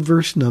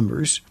verse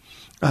numbers.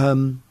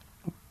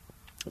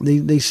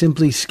 They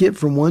simply skip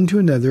from one to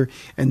another,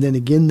 and then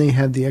again they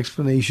have the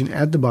explanation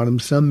at the bottom.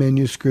 Some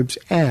manuscripts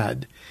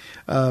add.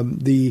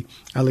 The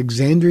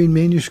Alexandrian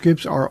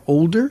manuscripts are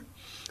older.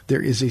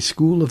 There is a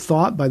school of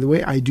thought. By the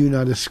way, I do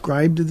not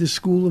ascribe to this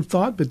school of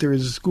thought, but there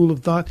is a school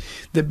of thought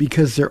that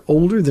because they're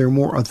older, they're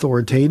more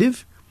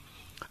authoritative.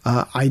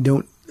 I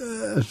don't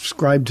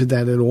ascribe to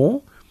that at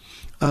all.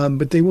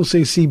 But they will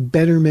say, see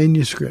better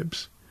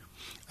manuscripts.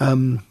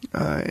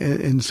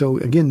 And so,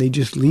 again, they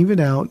just leave it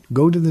out,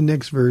 go to the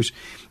next verse.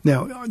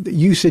 Now,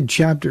 you said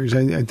chapters.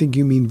 I think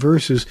you mean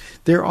verses.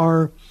 There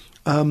are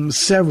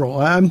several.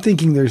 I'm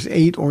thinking there's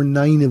 8 or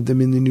 9 of them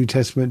in the New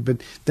Testament,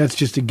 but that's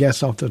just a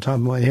guess off the top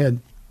of my head,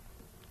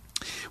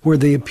 where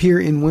they appear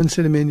in one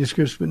set of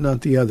manuscripts but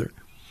not the other.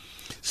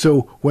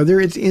 So whether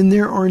it's in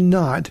there or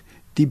not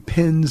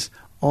depends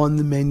on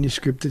the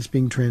manuscript that's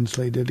being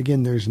translated.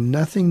 Again, there's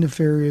nothing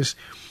nefarious.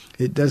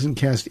 It doesn't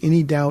cast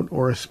any doubt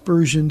or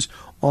aspersions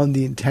on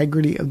the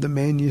integrity of the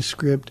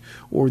manuscript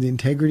or the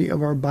integrity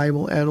of our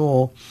Bible at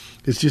all.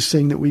 It's just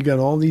saying that we got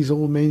all these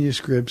old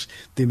manuscripts.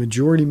 The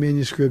majority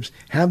manuscripts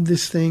have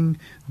this thing.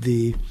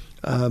 The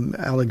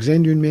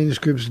Alexandrian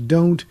manuscripts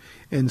don't.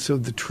 And so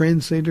the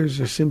translators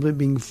are simply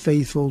being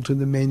faithful to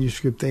the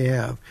manuscript they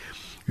have.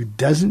 It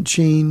doesn't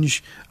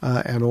change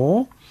at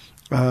all.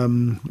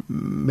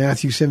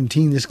 Matthew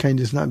 17, this kind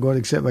does not go out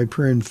except by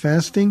prayer and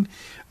fasting.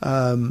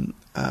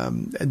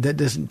 That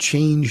doesn't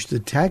change the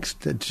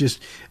text. That's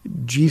just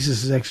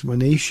Jesus'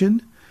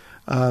 explanation.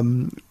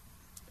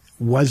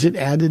 Was it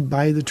added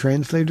by the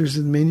translators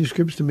of the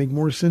manuscripts to make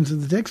more sense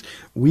of the text?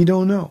 We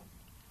don't know.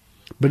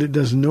 But it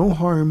does no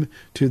harm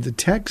to the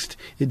text,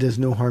 it does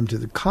no harm to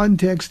the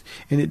context,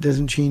 and it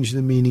doesn't change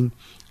the meaning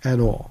at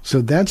all.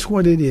 So that's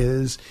what it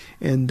is,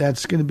 and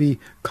that's going to be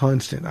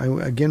constant. I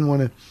again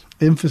want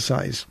to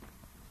emphasize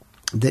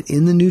that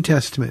in the New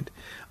Testament,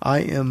 I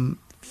am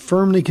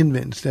firmly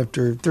convinced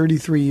after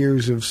 33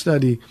 years of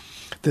study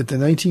that the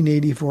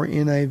 1984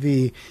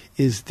 NIV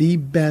is the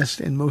best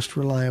and most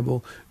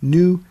reliable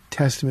New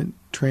Testament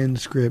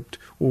transcript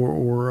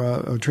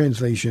or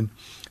translation.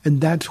 And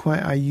that's why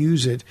I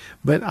use it.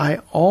 But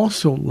I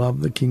also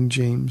love the King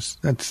James.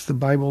 That's the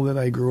Bible that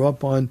I grew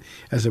up on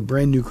as a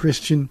brand new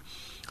Christian.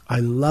 I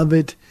love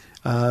it.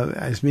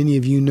 As many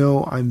of you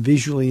know, I'm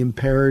visually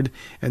impaired,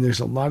 and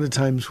there's a lot of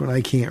times when I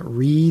can't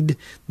read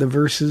the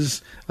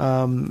verses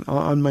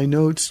on my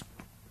notes.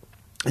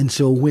 And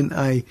so when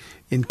I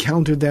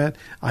encounter that,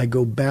 I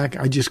go back.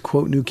 I just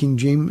quote the King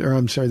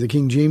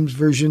James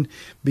Version,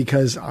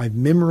 because I've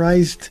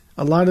memorized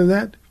a lot of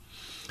that.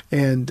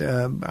 And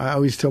I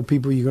always tell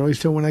people, you can always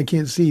tell when I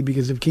can't see,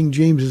 because if King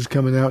James is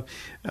coming out,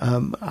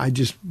 I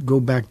just go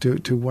back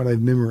to what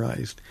I've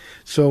memorized.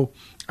 So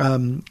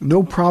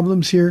no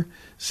problems here,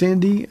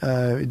 Sandy.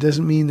 It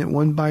doesn't mean that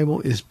one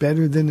Bible is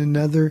better than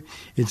another.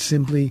 It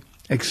simply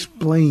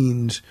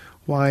explains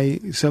why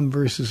some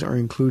verses are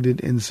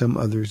included and some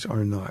others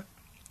are not.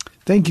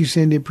 Thank you,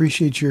 Sandy.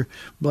 Appreciate your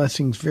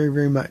blessings very,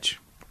 very much.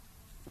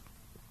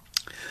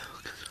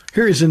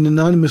 Here is an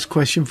anonymous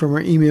question from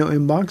our email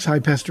inbox. Hi,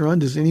 Pastor Ron.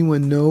 Does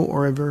anyone know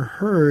or ever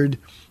heard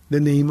the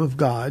name of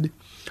God?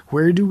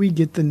 Where do we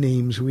get the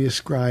names we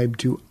ascribe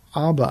to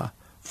Abba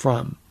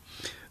from?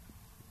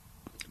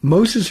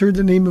 Moses heard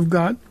the name of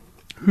God.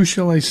 Who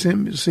shall I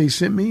say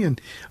sent me? And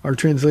our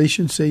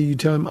translations say you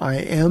tell him, I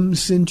am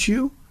sent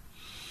you.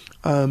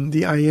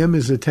 The I am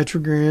is a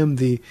tetragram,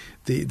 the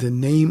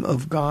name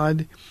of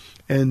God.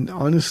 And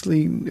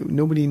honestly,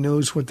 nobody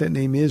knows what that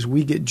name is.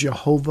 We get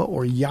Jehovah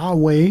or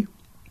Yahweh.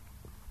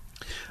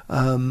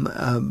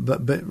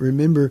 But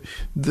remember,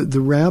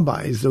 the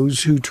rabbis,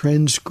 those who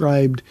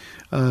transcribed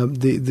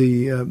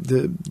the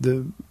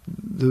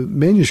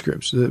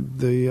manuscripts,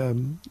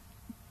 the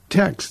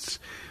texts,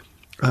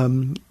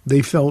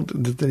 they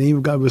felt that the name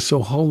of God was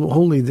so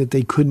holy that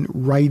they couldn't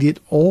write it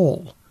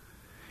all.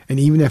 And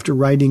even after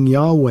writing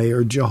Yahweh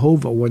or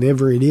Jehovah,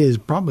 whatever it is,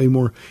 probably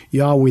more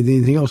Yahweh than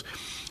anything else,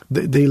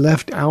 they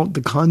left out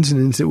the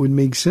consonants that would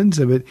make sense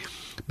of it,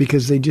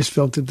 because they just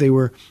felt that they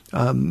were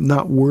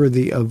not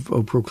worthy of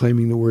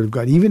proclaiming the word of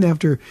God. Even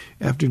after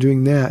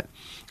doing that,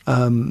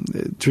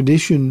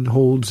 tradition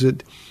holds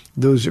that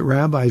those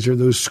rabbis or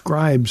those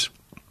scribes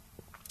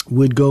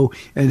would go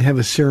and have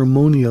a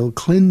ceremonial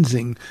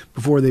cleansing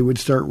before they would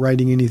start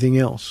writing anything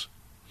else.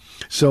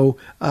 So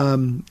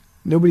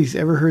nobody's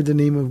ever heard the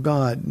name of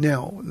God.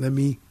 Now, let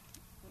me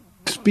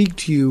speak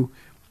to you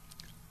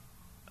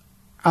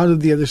out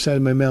of the other side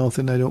of my mouth,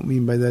 and I don't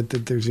mean by that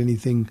there's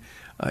anything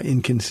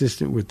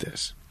inconsistent with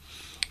this.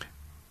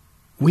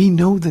 We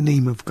know the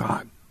name of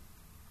God.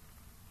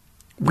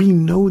 We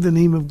know the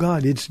name of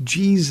God. It's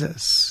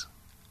Jesus.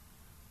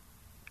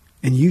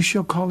 And you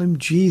shall call him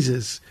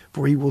Jesus,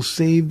 for he will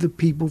save the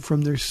people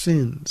from their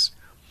sins.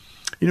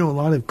 You know, a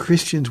lot of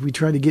Christians, we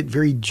try to get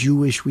very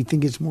Jewish. We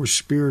think it's more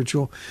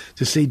spiritual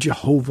to say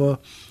Jehovah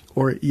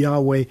or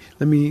Yahweh.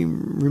 Let me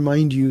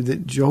remind you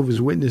that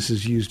Jehovah's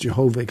Witnesses use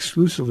Jehovah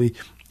exclusively.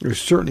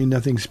 There's certainly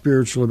nothing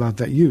spiritual about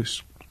that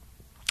use.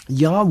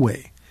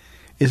 Yahweh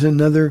is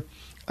another,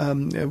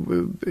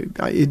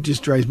 it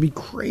just drives me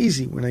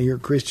crazy when I hear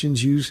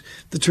Christians use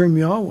the term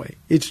Yahweh.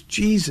 It's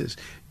Jesus.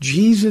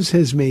 Jesus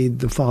has made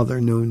the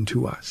Father known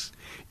to us.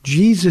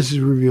 Jesus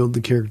has revealed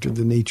the character,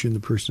 the nature, and the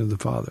person of the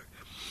Father.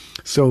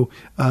 So,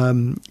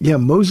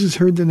 Moses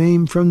heard the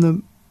name from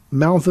the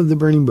mouth of the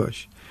burning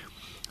bush.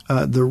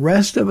 The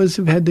rest of us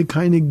have had to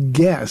kind of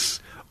guess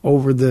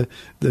over the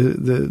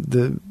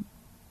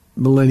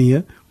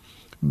millennia,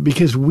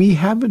 because we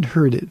haven't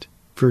heard it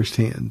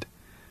firsthand,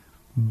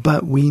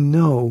 but we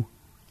know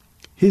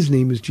his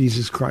name is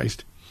Jesus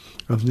Christ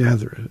of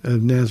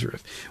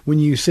Nazareth. When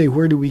you say,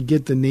 where do we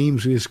get the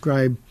names we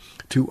ascribe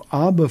to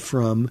Abba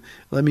from?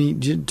 Let me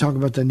talk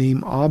about the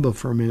name Abba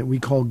for a minute. We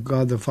call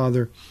God the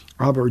Father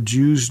Abba, or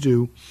Jews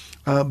do,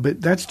 but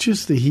that's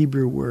just the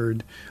Hebrew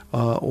word,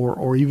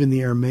 or even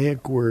the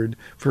Aramaic word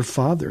for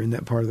father in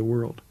that part of the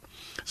world.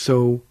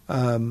 So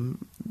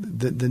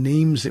the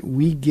names that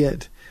we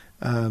get,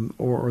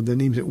 or the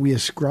names that we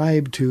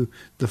ascribe to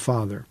the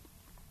Father,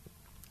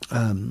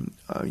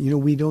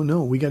 we don't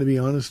know. We got to be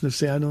honest and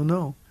say, I don't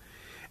know.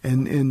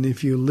 And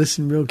if you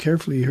listen real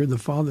carefully, you hear the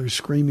Father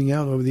screaming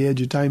out over the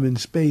edge of time and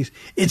space,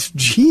 it's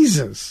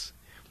Jesus.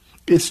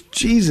 It's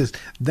Jesus.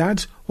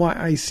 That's why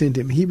I sent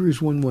him. Hebrews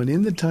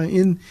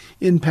 1:1.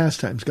 In past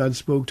times, God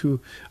spoke to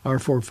our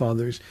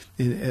forefathers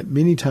at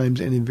many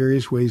times and in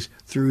various ways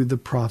through the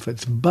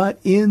prophets. But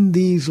in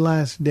these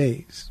last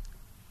days,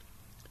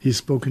 he's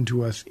spoken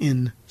to us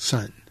in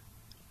Son.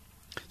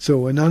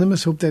 So,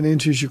 Anonymous, hope that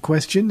answers your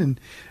question. And,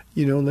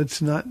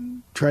 let's not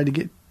try to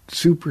get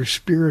super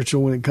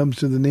spiritual when it comes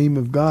to the name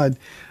of God.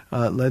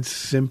 Let's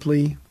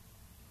simply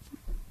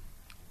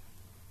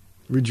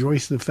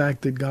rejoice in the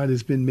fact that God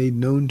has been made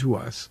known to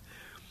us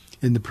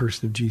in the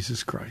person of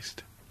Jesus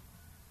Christ.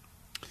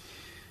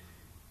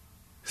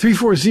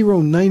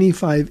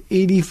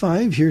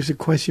 340-9585. Here's a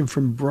question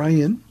from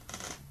Brian.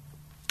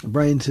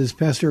 Brian says,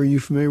 Pastor, are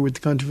you familiar with the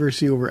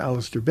controversy over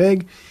Alistair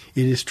Begg?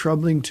 It is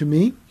troubling to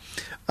me.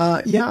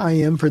 Yeah, I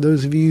am. For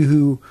those of you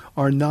who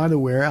are not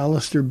aware,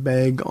 Alistair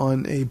Begg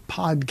on a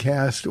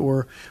podcast,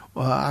 or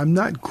I'm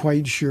not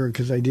quite sure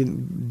because I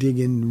didn't dig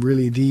in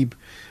really deep,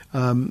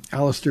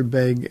 Alistair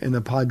Begg in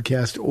a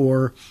podcast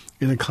or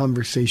in a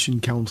conversation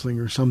counseling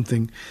or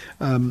something,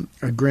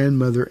 a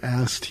grandmother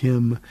asked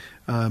him,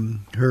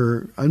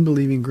 her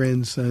unbelieving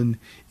grandson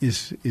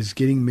is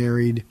getting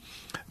married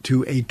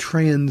to a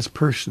trans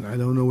person. I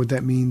don't know what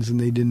that means, and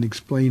they didn't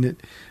explain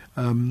it.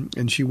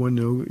 And she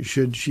wanted to know,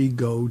 should she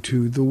go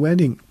to the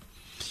wedding?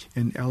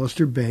 And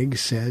Alistair Begg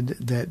said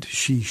that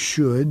she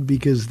should,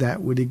 because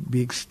that would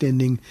be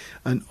extending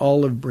an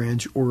olive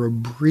branch or a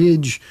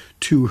bridge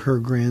to her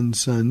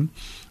grandson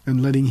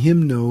and letting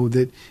him know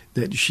that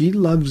she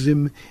loves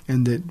him,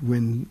 and that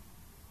when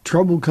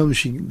trouble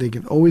comes, they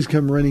can always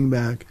come running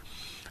back.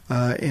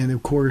 And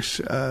of course,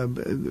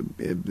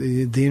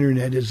 the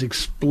internet has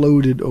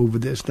exploded over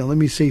this. Now, let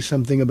me say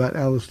something about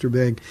Alistair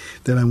Begg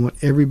that I want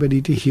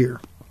everybody to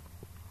hear.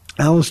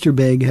 Alistair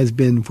Begg has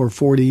been for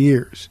 40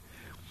 years,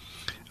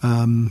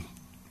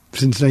 since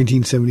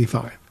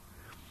 1975.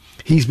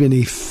 He's been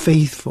a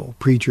faithful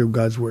preacher of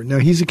God's Word. Now,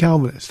 he's a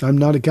Calvinist. I'm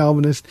not a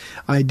Calvinist.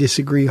 I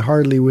disagree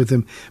heartily with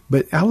him.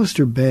 But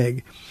Alistair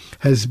Begg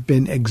has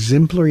been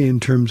exemplary in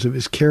terms of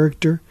his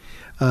character,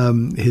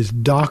 his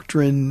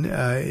doctrine.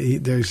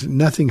 There's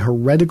nothing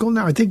heretical.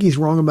 Now, I think he's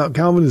wrong about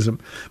Calvinism,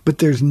 but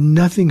there's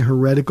nothing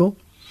heretical.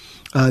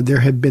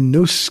 There have been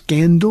no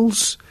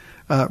scandals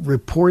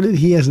reported.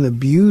 He hasn't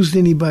abused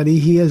anybody.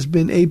 He has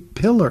been a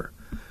pillar,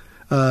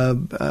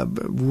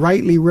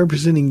 rightly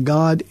representing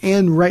God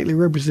and rightly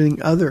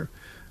representing other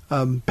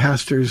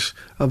pastors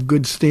of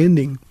good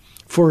standing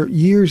for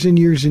years and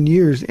years and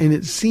years. And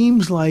it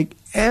seems like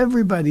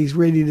everybody's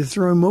ready to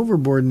throw him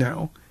overboard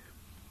now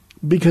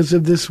because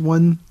of this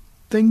one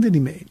thing that he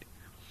made.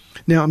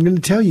 Now, I'm going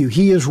to tell you,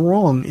 he is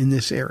wrong in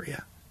this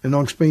area, and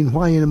I'll explain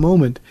why in a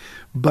moment.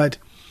 But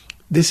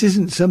this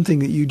isn't something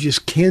that you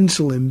just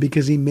cancel him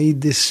because he made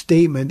this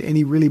statement and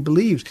he really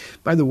believes.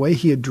 By the way,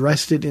 he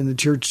addressed it in the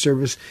church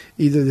service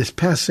either this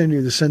past Sunday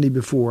or the Sunday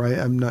before.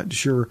 I'm not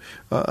sure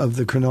of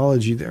the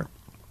chronology there.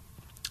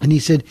 And he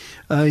said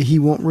he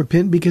won't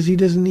repent because he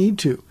doesn't need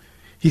to.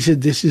 He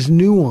said this is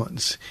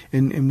nuance,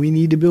 and we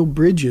need to build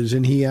bridges.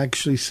 And he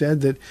actually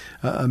said that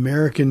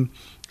American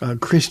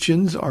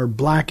Christians are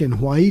black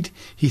and white.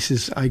 He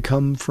says, I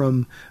come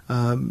from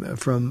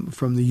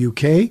the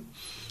UK.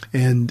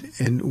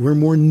 And we're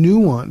more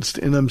nuanced.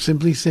 And I'm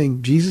simply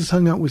saying Jesus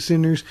hung out with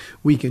sinners.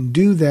 We can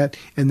do that,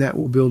 and that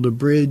will build a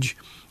bridge.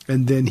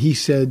 And then he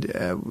said,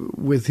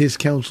 with his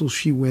counsel,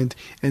 she went,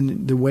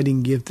 and the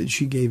wedding gift that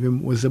she gave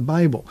him was a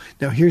Bible.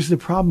 Now, here's the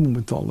problem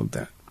with all of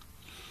that.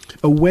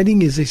 A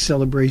wedding is a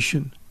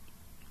celebration.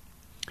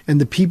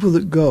 And the people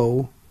that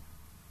go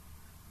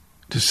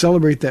to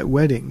celebrate that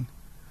wedding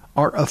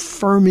are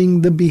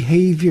affirming the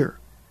behavior.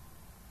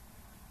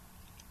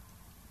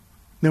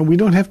 Now, we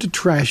don't have to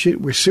trash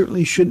it. We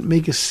certainly shouldn't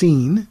make a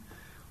scene.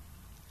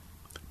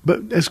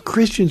 But as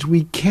Christians,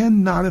 we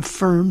cannot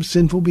affirm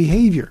sinful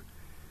behavior.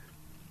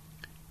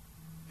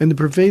 And the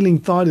prevailing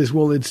thought is,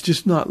 well, it's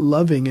just not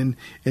loving.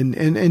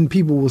 And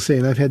people will say,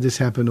 and I've had this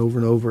happen over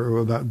and over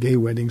about gay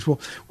weddings.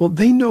 Well,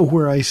 they know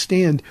where I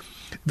stand.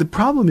 The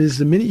problem is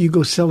the minute you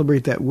go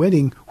celebrate that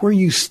wedding, where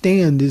you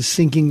stand is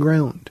sinking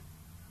ground.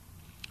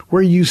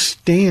 Where you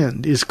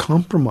stand is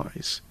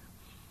compromise.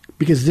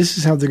 Because this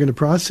is how they're going to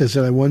process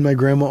it. I won my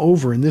grandma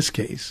over in this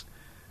case.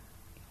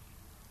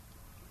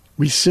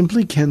 We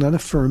simply cannot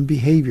affirm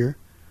behavior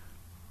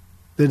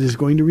that is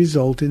going to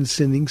result in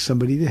sending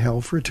somebody to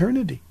hell for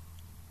eternity.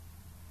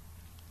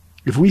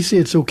 If we say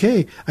it's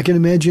okay, I can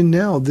imagine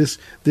now this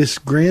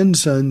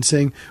grandson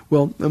saying,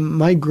 well,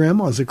 my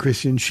grandma's a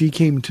Christian. She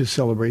came to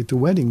celebrate the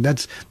wedding.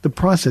 That's the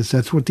process.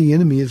 That's what the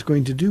enemy is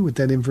going to do with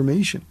that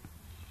information.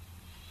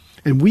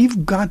 And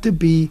we've got to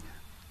be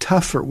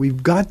tougher.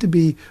 We've got to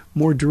be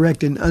more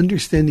direct in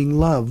understanding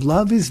love.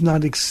 Love is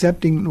not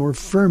accepting nor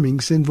affirming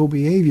sinful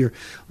behavior.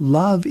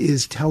 Love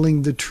is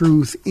telling the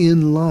truth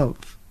in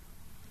love.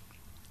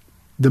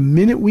 The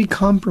minute we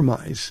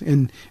compromise,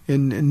 and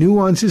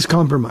nuance is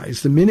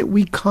compromise, the minute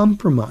we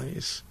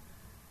compromise,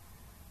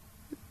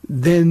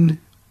 then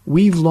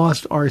we've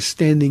lost our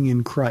standing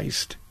in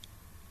Christ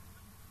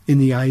in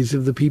the eyes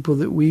of the people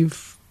that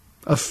we've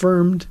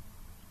affirmed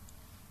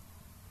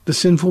the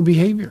sinful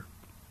behavior.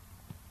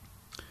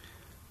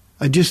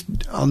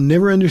 I'll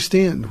never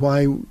understand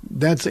why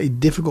that's a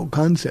difficult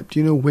concept.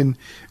 You know, when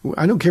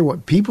I don't care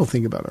what people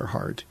think about our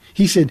heart.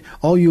 He said,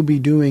 all you'll be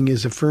doing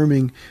is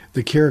affirming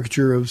the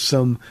caricature of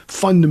some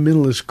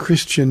fundamentalist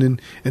Christian,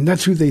 and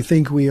that's who they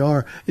think we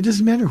are. It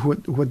doesn't matter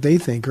what they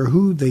think or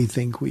who they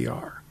think we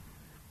are.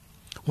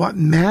 What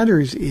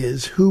matters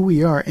is who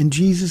we are, and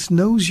Jesus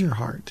knows your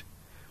heart.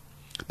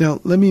 Now,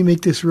 let me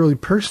make this really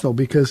personal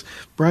because,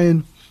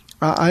 Brian,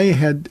 I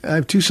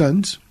have two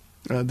sons.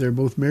 They're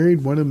both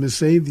married. One of them is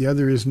saved. The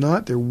other is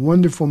not. They're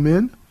wonderful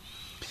men.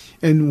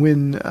 And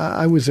when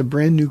I was a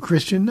brand new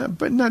Christian,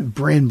 but not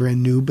brand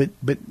new, but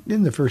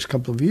in the first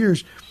couple of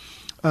years,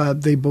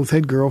 they both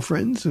had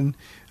girlfriends, and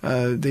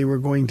they were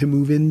going to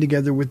move in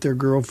together with their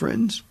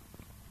girlfriends.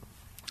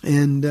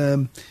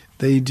 And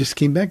they just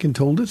came back and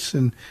told us.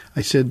 And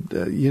I said,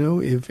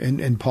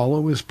 and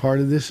Paula was part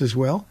of this as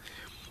well.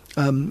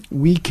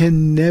 We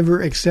can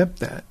never accept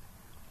that.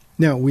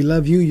 Now, we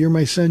love you. You're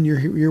my son.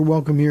 You're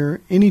welcome here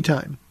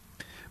anytime.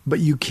 But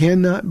you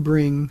cannot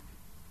bring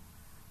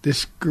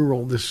this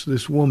girl,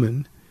 this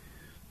woman,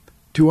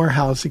 to our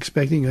house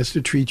expecting us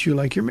to treat you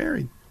like you're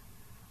married.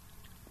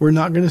 We're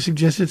not going to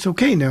suggest it's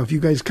okay. Now, if you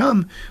guys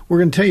come, we're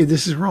going to tell you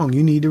this is wrong.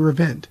 You need to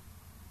repent.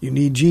 You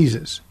need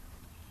Jesus.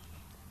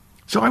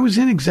 So I was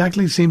in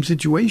exactly the same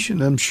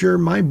situation. I'm sure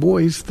my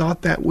boys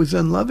thought that was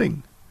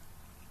unloving.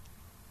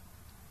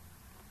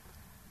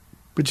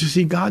 But you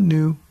see, God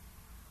knew.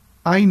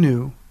 I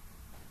knew.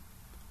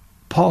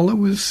 Paula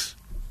was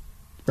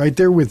right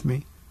there with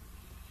me.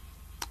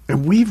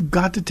 And we've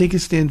got to take a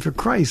stand for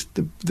Christ.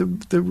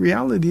 The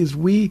reality is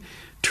we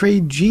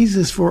trade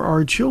Jesus for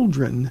our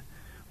children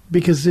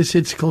because this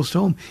hits close to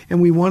home.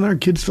 And we want our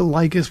kids to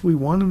like us. We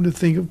want them to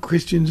think of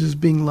Christians as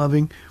being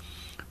loving.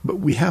 But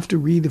we have to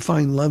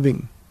redefine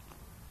loving.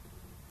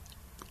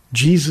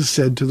 Jesus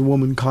said to the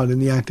woman caught in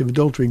the act of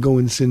adultery, go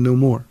and sin no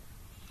more.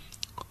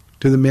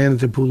 To the man at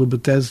the pool of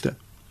Bethesda,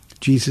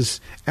 Jesus,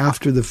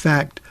 after the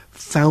fact,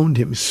 found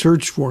him,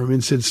 searched for him,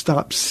 and said,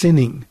 stop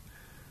sinning,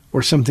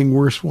 or something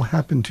worse will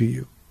happen to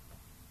you.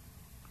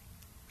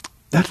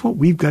 That's what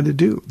we've got to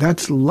do.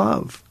 That's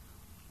love.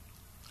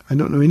 I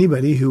don't know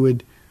anybody who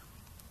would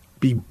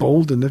be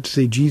bold enough to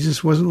say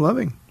Jesus wasn't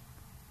loving.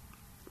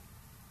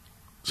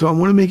 So I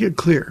want to make it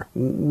clear.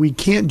 We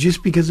can't,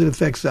 just because it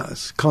affects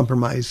us,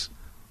 compromise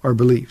our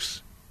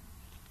beliefs.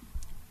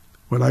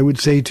 What I would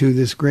say to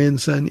this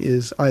grandson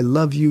is, I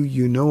love you,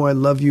 you know I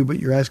love you, but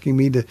you're asking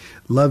me to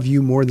love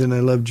you more than I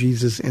love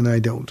Jesus, and I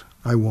don't.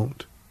 I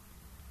won't.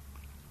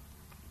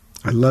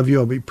 I love you,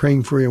 I'll be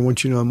praying for you, I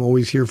want you to know I'm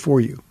always here for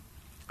you.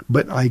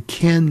 But I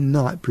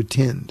cannot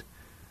pretend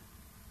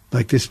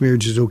like this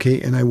marriage is okay,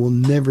 and I will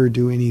never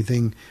do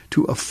anything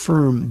to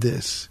affirm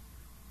this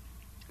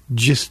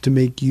just to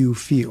make you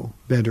feel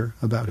better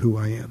about who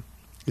I am.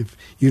 If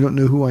you don't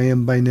know who I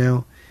am by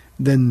now,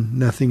 then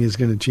nothing is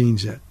going to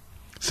change that.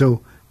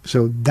 So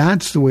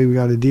that's the way we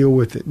got to deal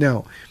with it.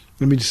 Now,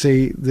 let me just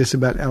say this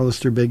about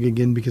Alistair Begg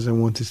again, because I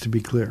want this to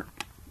be clear.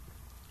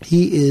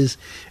 He is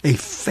a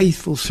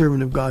faithful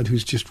servant of God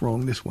who's just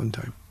wrong this one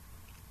time.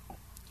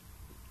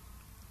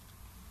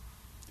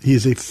 He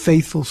is a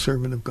faithful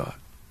servant of God.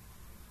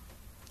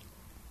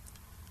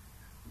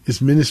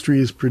 His ministry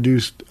has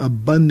produced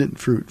abundant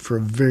fruit for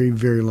a very,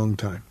 very long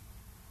time.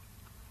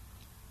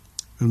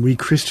 And we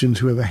Christians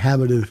who have a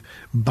habit of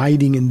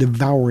biting and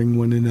devouring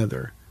one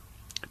another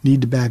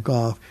need to back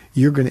off.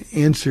 You're going to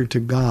answer to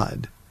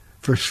God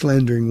for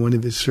slandering one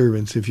of his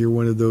servants if you're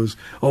one of those,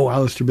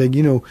 Alistair Begg,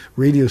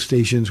 radio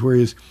stations where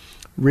his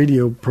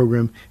radio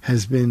program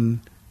has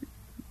been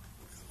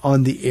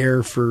on the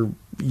air for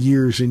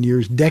years and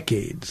years,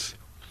 decades.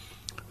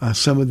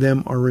 Some of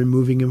them are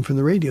removing him from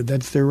the radio.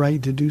 That's their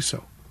right to do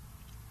so.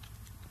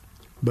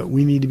 But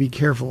we need to be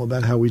careful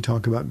about how we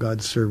talk about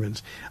God's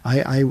servants.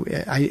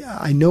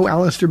 I know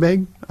Alistair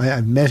Begg.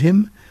 I've met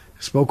him,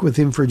 spoke with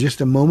him for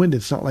just a moment.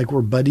 It's not like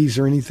we're buddies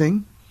or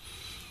anything.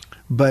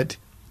 But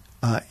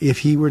if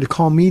he were to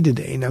call me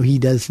today, now he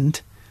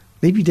doesn't.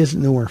 Maybe he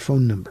doesn't know our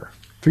phone number,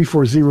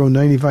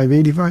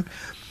 340-9585.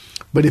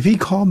 But if he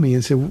called me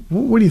and said,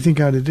 what do you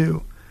think I ought to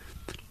do?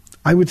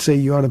 I would say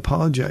you ought to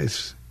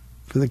apologize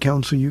for the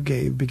counsel you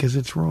gave because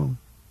it's wrong.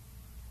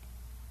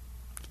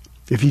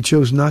 If he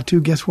chose not to,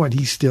 guess what?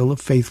 He's still a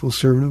faithful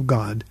servant of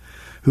God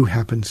who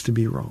happens to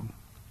be wrong.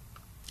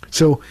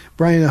 So,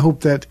 Brian, I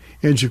hope that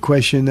answers your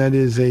question. That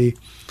is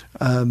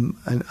an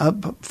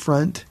up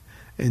front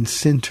and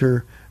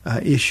center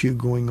issue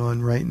going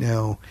on right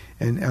now,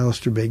 and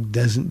Alistair Begg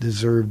doesn't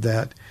deserve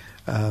that,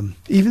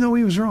 even though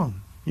he was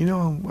wrong.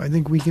 I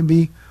think we can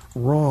be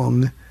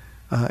wrong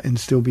and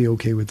still be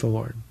okay with the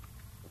Lord.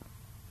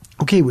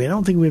 Okay, I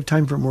don't think we have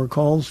time for more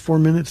calls. 4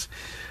 minutes.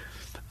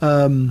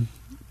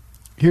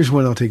 Here's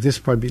one I'll take. This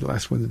will probably be the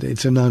last one today.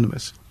 It's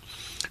anonymous.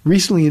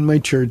 Recently in my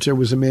church, there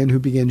was a man who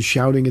began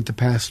shouting at the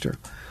pastor.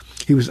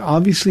 He was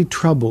obviously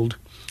troubled,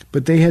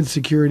 but they had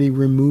security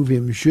remove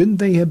him. Shouldn't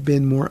they have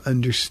been more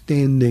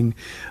understanding?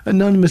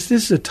 Anonymous,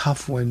 this is a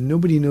tough one.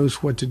 Nobody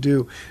knows what to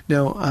do.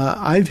 Now,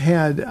 I've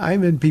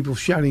had people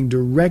shouting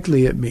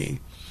directly at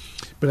me,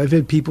 but I've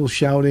had people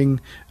shouting,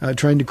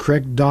 trying to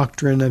correct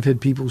doctrine. I've had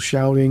people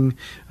shouting,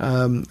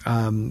 I'm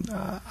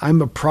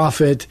a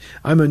prophet,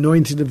 I'm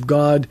anointed of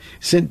God,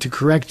 sent to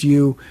correct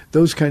you,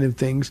 those kind of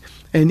things.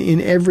 And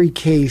in every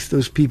case,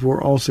 those people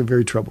were also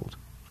very troubled.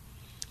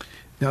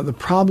 Now, the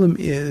problem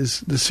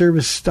is the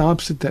service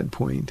stops at that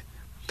point,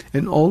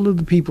 and all of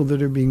the people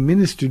that are being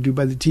ministered to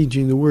by the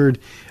teaching of the word,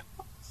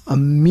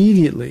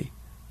 immediately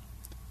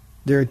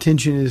their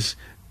attention is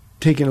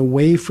taken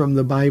away from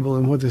the Bible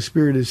and what the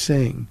Spirit is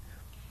saying.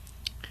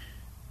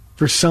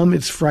 For some,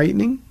 it's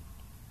frightening,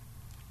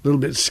 a little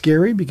bit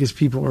scary because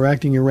people are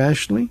acting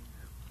irrationally.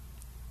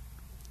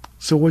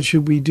 So what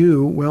should we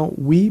do? Well,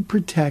 we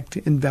protect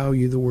and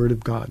value the Word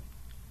of God.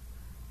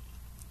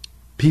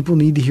 People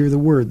need to hear the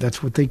Word.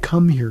 That's what they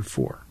come here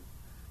for.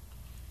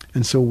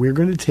 And so we're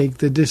going to take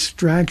the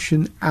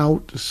distraction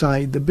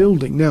outside the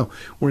building. Now,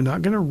 we're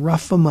not going to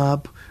rough them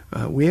up.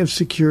 We have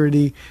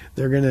security.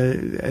 They're going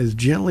to, as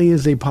gently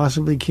as they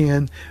possibly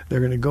can, they're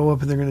going to go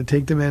up and they're going to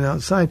take the man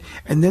outside.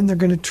 And then they're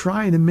going to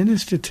try to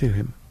minister to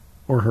him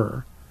or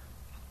her.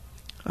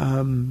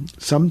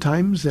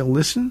 Sometimes they'll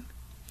listen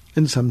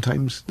and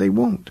sometimes they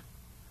won't.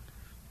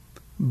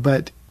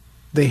 But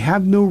they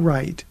have no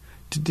right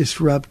to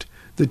disrupt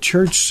the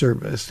church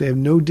service. They have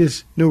no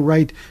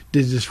right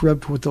to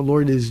disrupt what the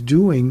Lord is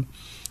doing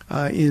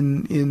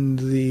in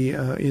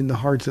the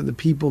hearts of the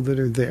people that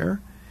are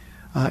there.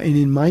 And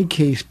in my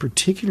case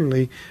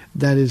particularly,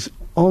 that has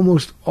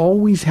almost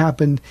always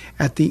happened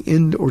at the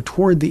end or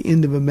toward the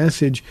end of a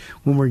message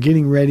when we're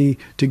getting ready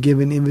to give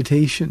an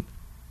invitation.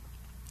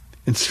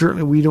 And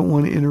certainly we don't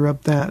want to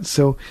interrupt that.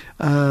 So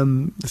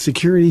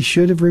security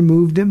should have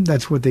removed him.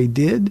 That's what they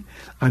did.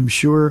 I'm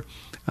sure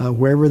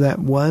wherever that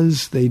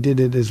was, they did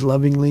it as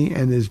lovingly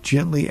and as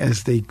gently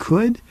as they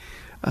could.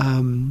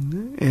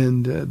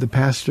 And the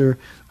pastor,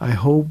 I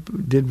hope,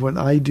 did what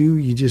I do.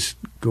 You just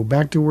go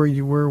back to where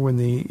you were when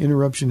the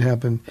interruption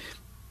happened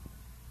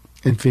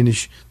and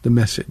finish the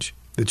message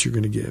that you're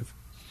going to give.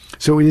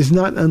 So it is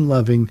not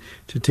unloving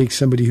to take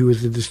somebody who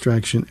is a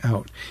distraction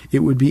out. It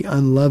would be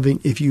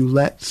unloving if you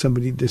let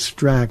somebody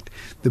distract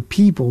the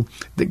people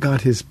that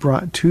God has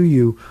brought to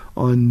you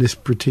on this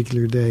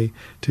particular day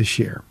to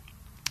share.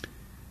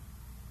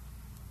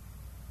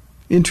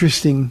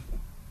 Interesting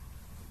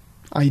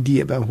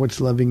idea about what's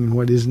loving and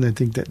what isn't. I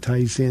think that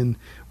ties in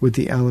with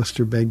the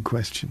Alistair Begg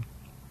question.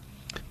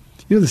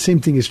 You know, the same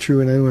thing is true,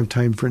 and I don't have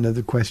time for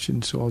another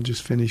question, so I'll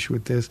just finish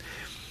with this.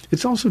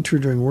 It's also true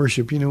during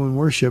worship. You know, in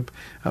worship,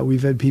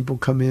 we've had people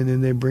come in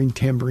and they bring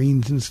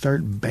tambourines and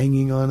start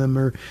banging on them,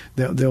 or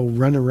they'll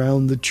run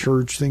around the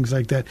church, things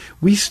like that.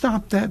 We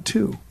stop that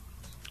too,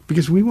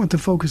 because we want the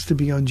focus to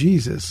be on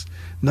Jesus,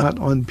 not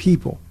on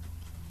people.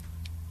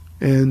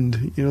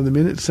 And, you know, the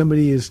minute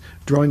somebody is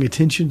drawing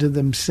attention to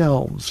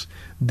themselves,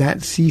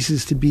 that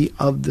ceases to be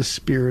of the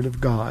Spirit of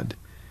God.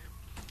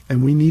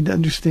 And we need to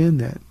understand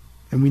that,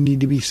 and we need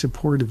to be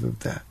supportive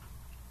of that.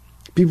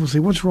 People say,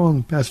 what's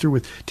wrong, Pastor,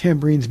 with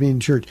tambourines being in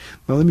church?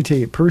 Well, let me tell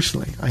you,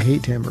 personally, I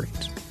hate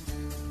tambourines.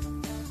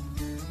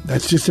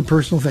 That's just a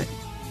personal thing.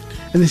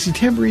 And they say,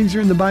 tambourines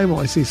are in the Bible.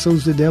 I say,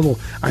 so's the devil.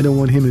 I don't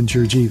want him in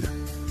church either.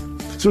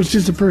 So it's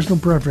just a personal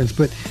preference.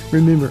 But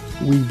remember,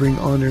 we bring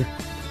honor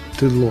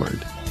to the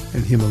Lord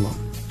and him alone.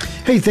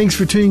 Hey, thanks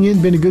for tuning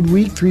in. Been a good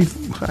week.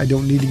 I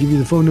don't need to give you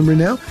the phone number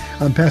now.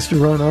 I'm Pastor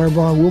Ron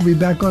Arbaugh. We'll be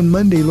back on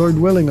Monday, Lord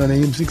willing, on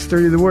AM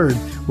 630 The Word.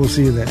 We'll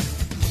see you then.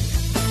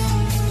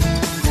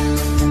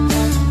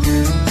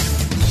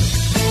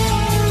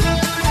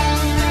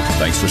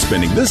 Thanks for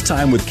spending this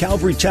time with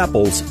Calvary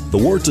Chapel's The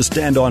Word to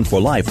Stand On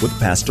for Life with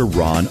Pastor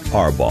Ron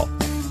Arbaugh.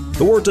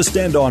 The Word to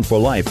Stand On for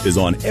Life is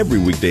on every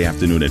weekday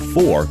afternoon at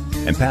 4,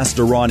 and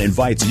Pastor Ron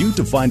invites you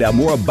to find out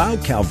more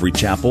about Calvary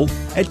Chapel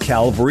at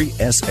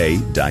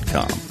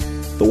calvarysa.com.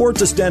 The Word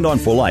to Stand On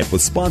for Life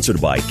was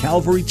sponsored by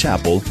Calvary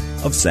Chapel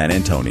of San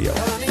Antonio.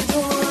 Keep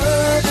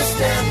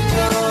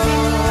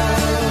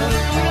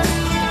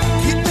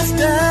us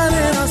down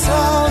in a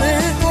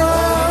solid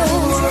ground.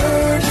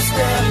 Word to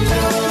stand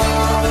on.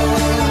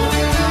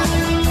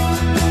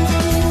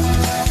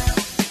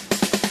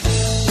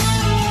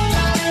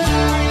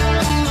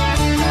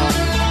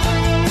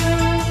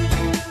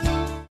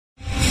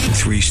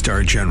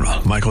 3-star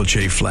General Michael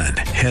J. Flynn,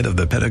 head of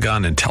the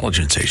Pentagon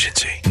Intelligence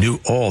Agency, knew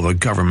all the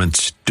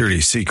government's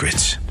dirty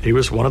secrets. He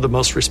was one of the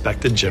most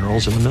respected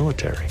generals in the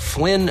military.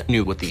 Flynn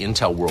knew what the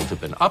intel world had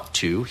been up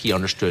to. He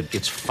understood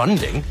its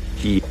funding.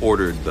 He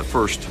ordered the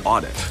first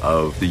audit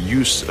of the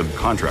use of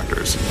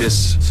contractors.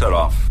 This set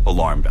off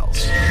alarm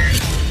bells.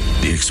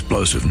 The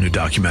explosive new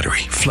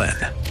documentary, Flynn,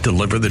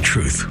 Deliver the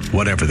Truth,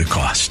 Whatever the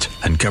Cost,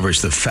 uncovers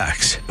the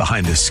facts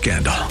behind this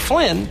scandal.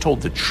 Flynn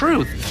told the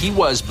truth. He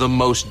was the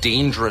most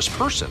dangerous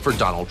person for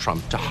Donald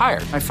Trump to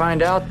hire. I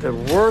find out the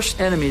worst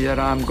enemy that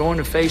I'm going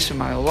to face in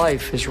my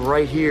life is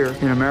right here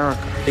in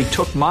America. They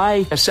took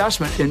my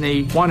assessment and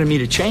they wanted me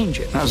to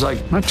change it. And I was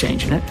like, I'm not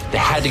changing it. They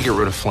had to get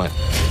rid of Flynn.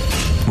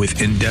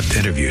 With in-depth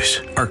interviews,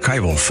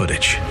 archival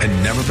footage,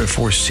 and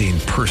never-before-seen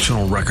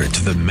personal records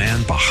of the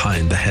man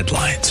behind the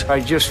headlines. I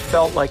just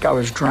felt like I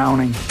was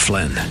drowning.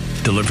 Flynn,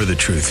 Deliver the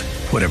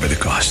Truth, Whatever the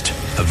Cost.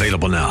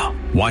 Available now.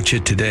 Watch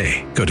it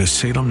today. Go to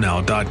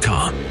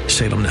salemnow.com.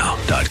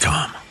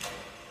 salemnow.com.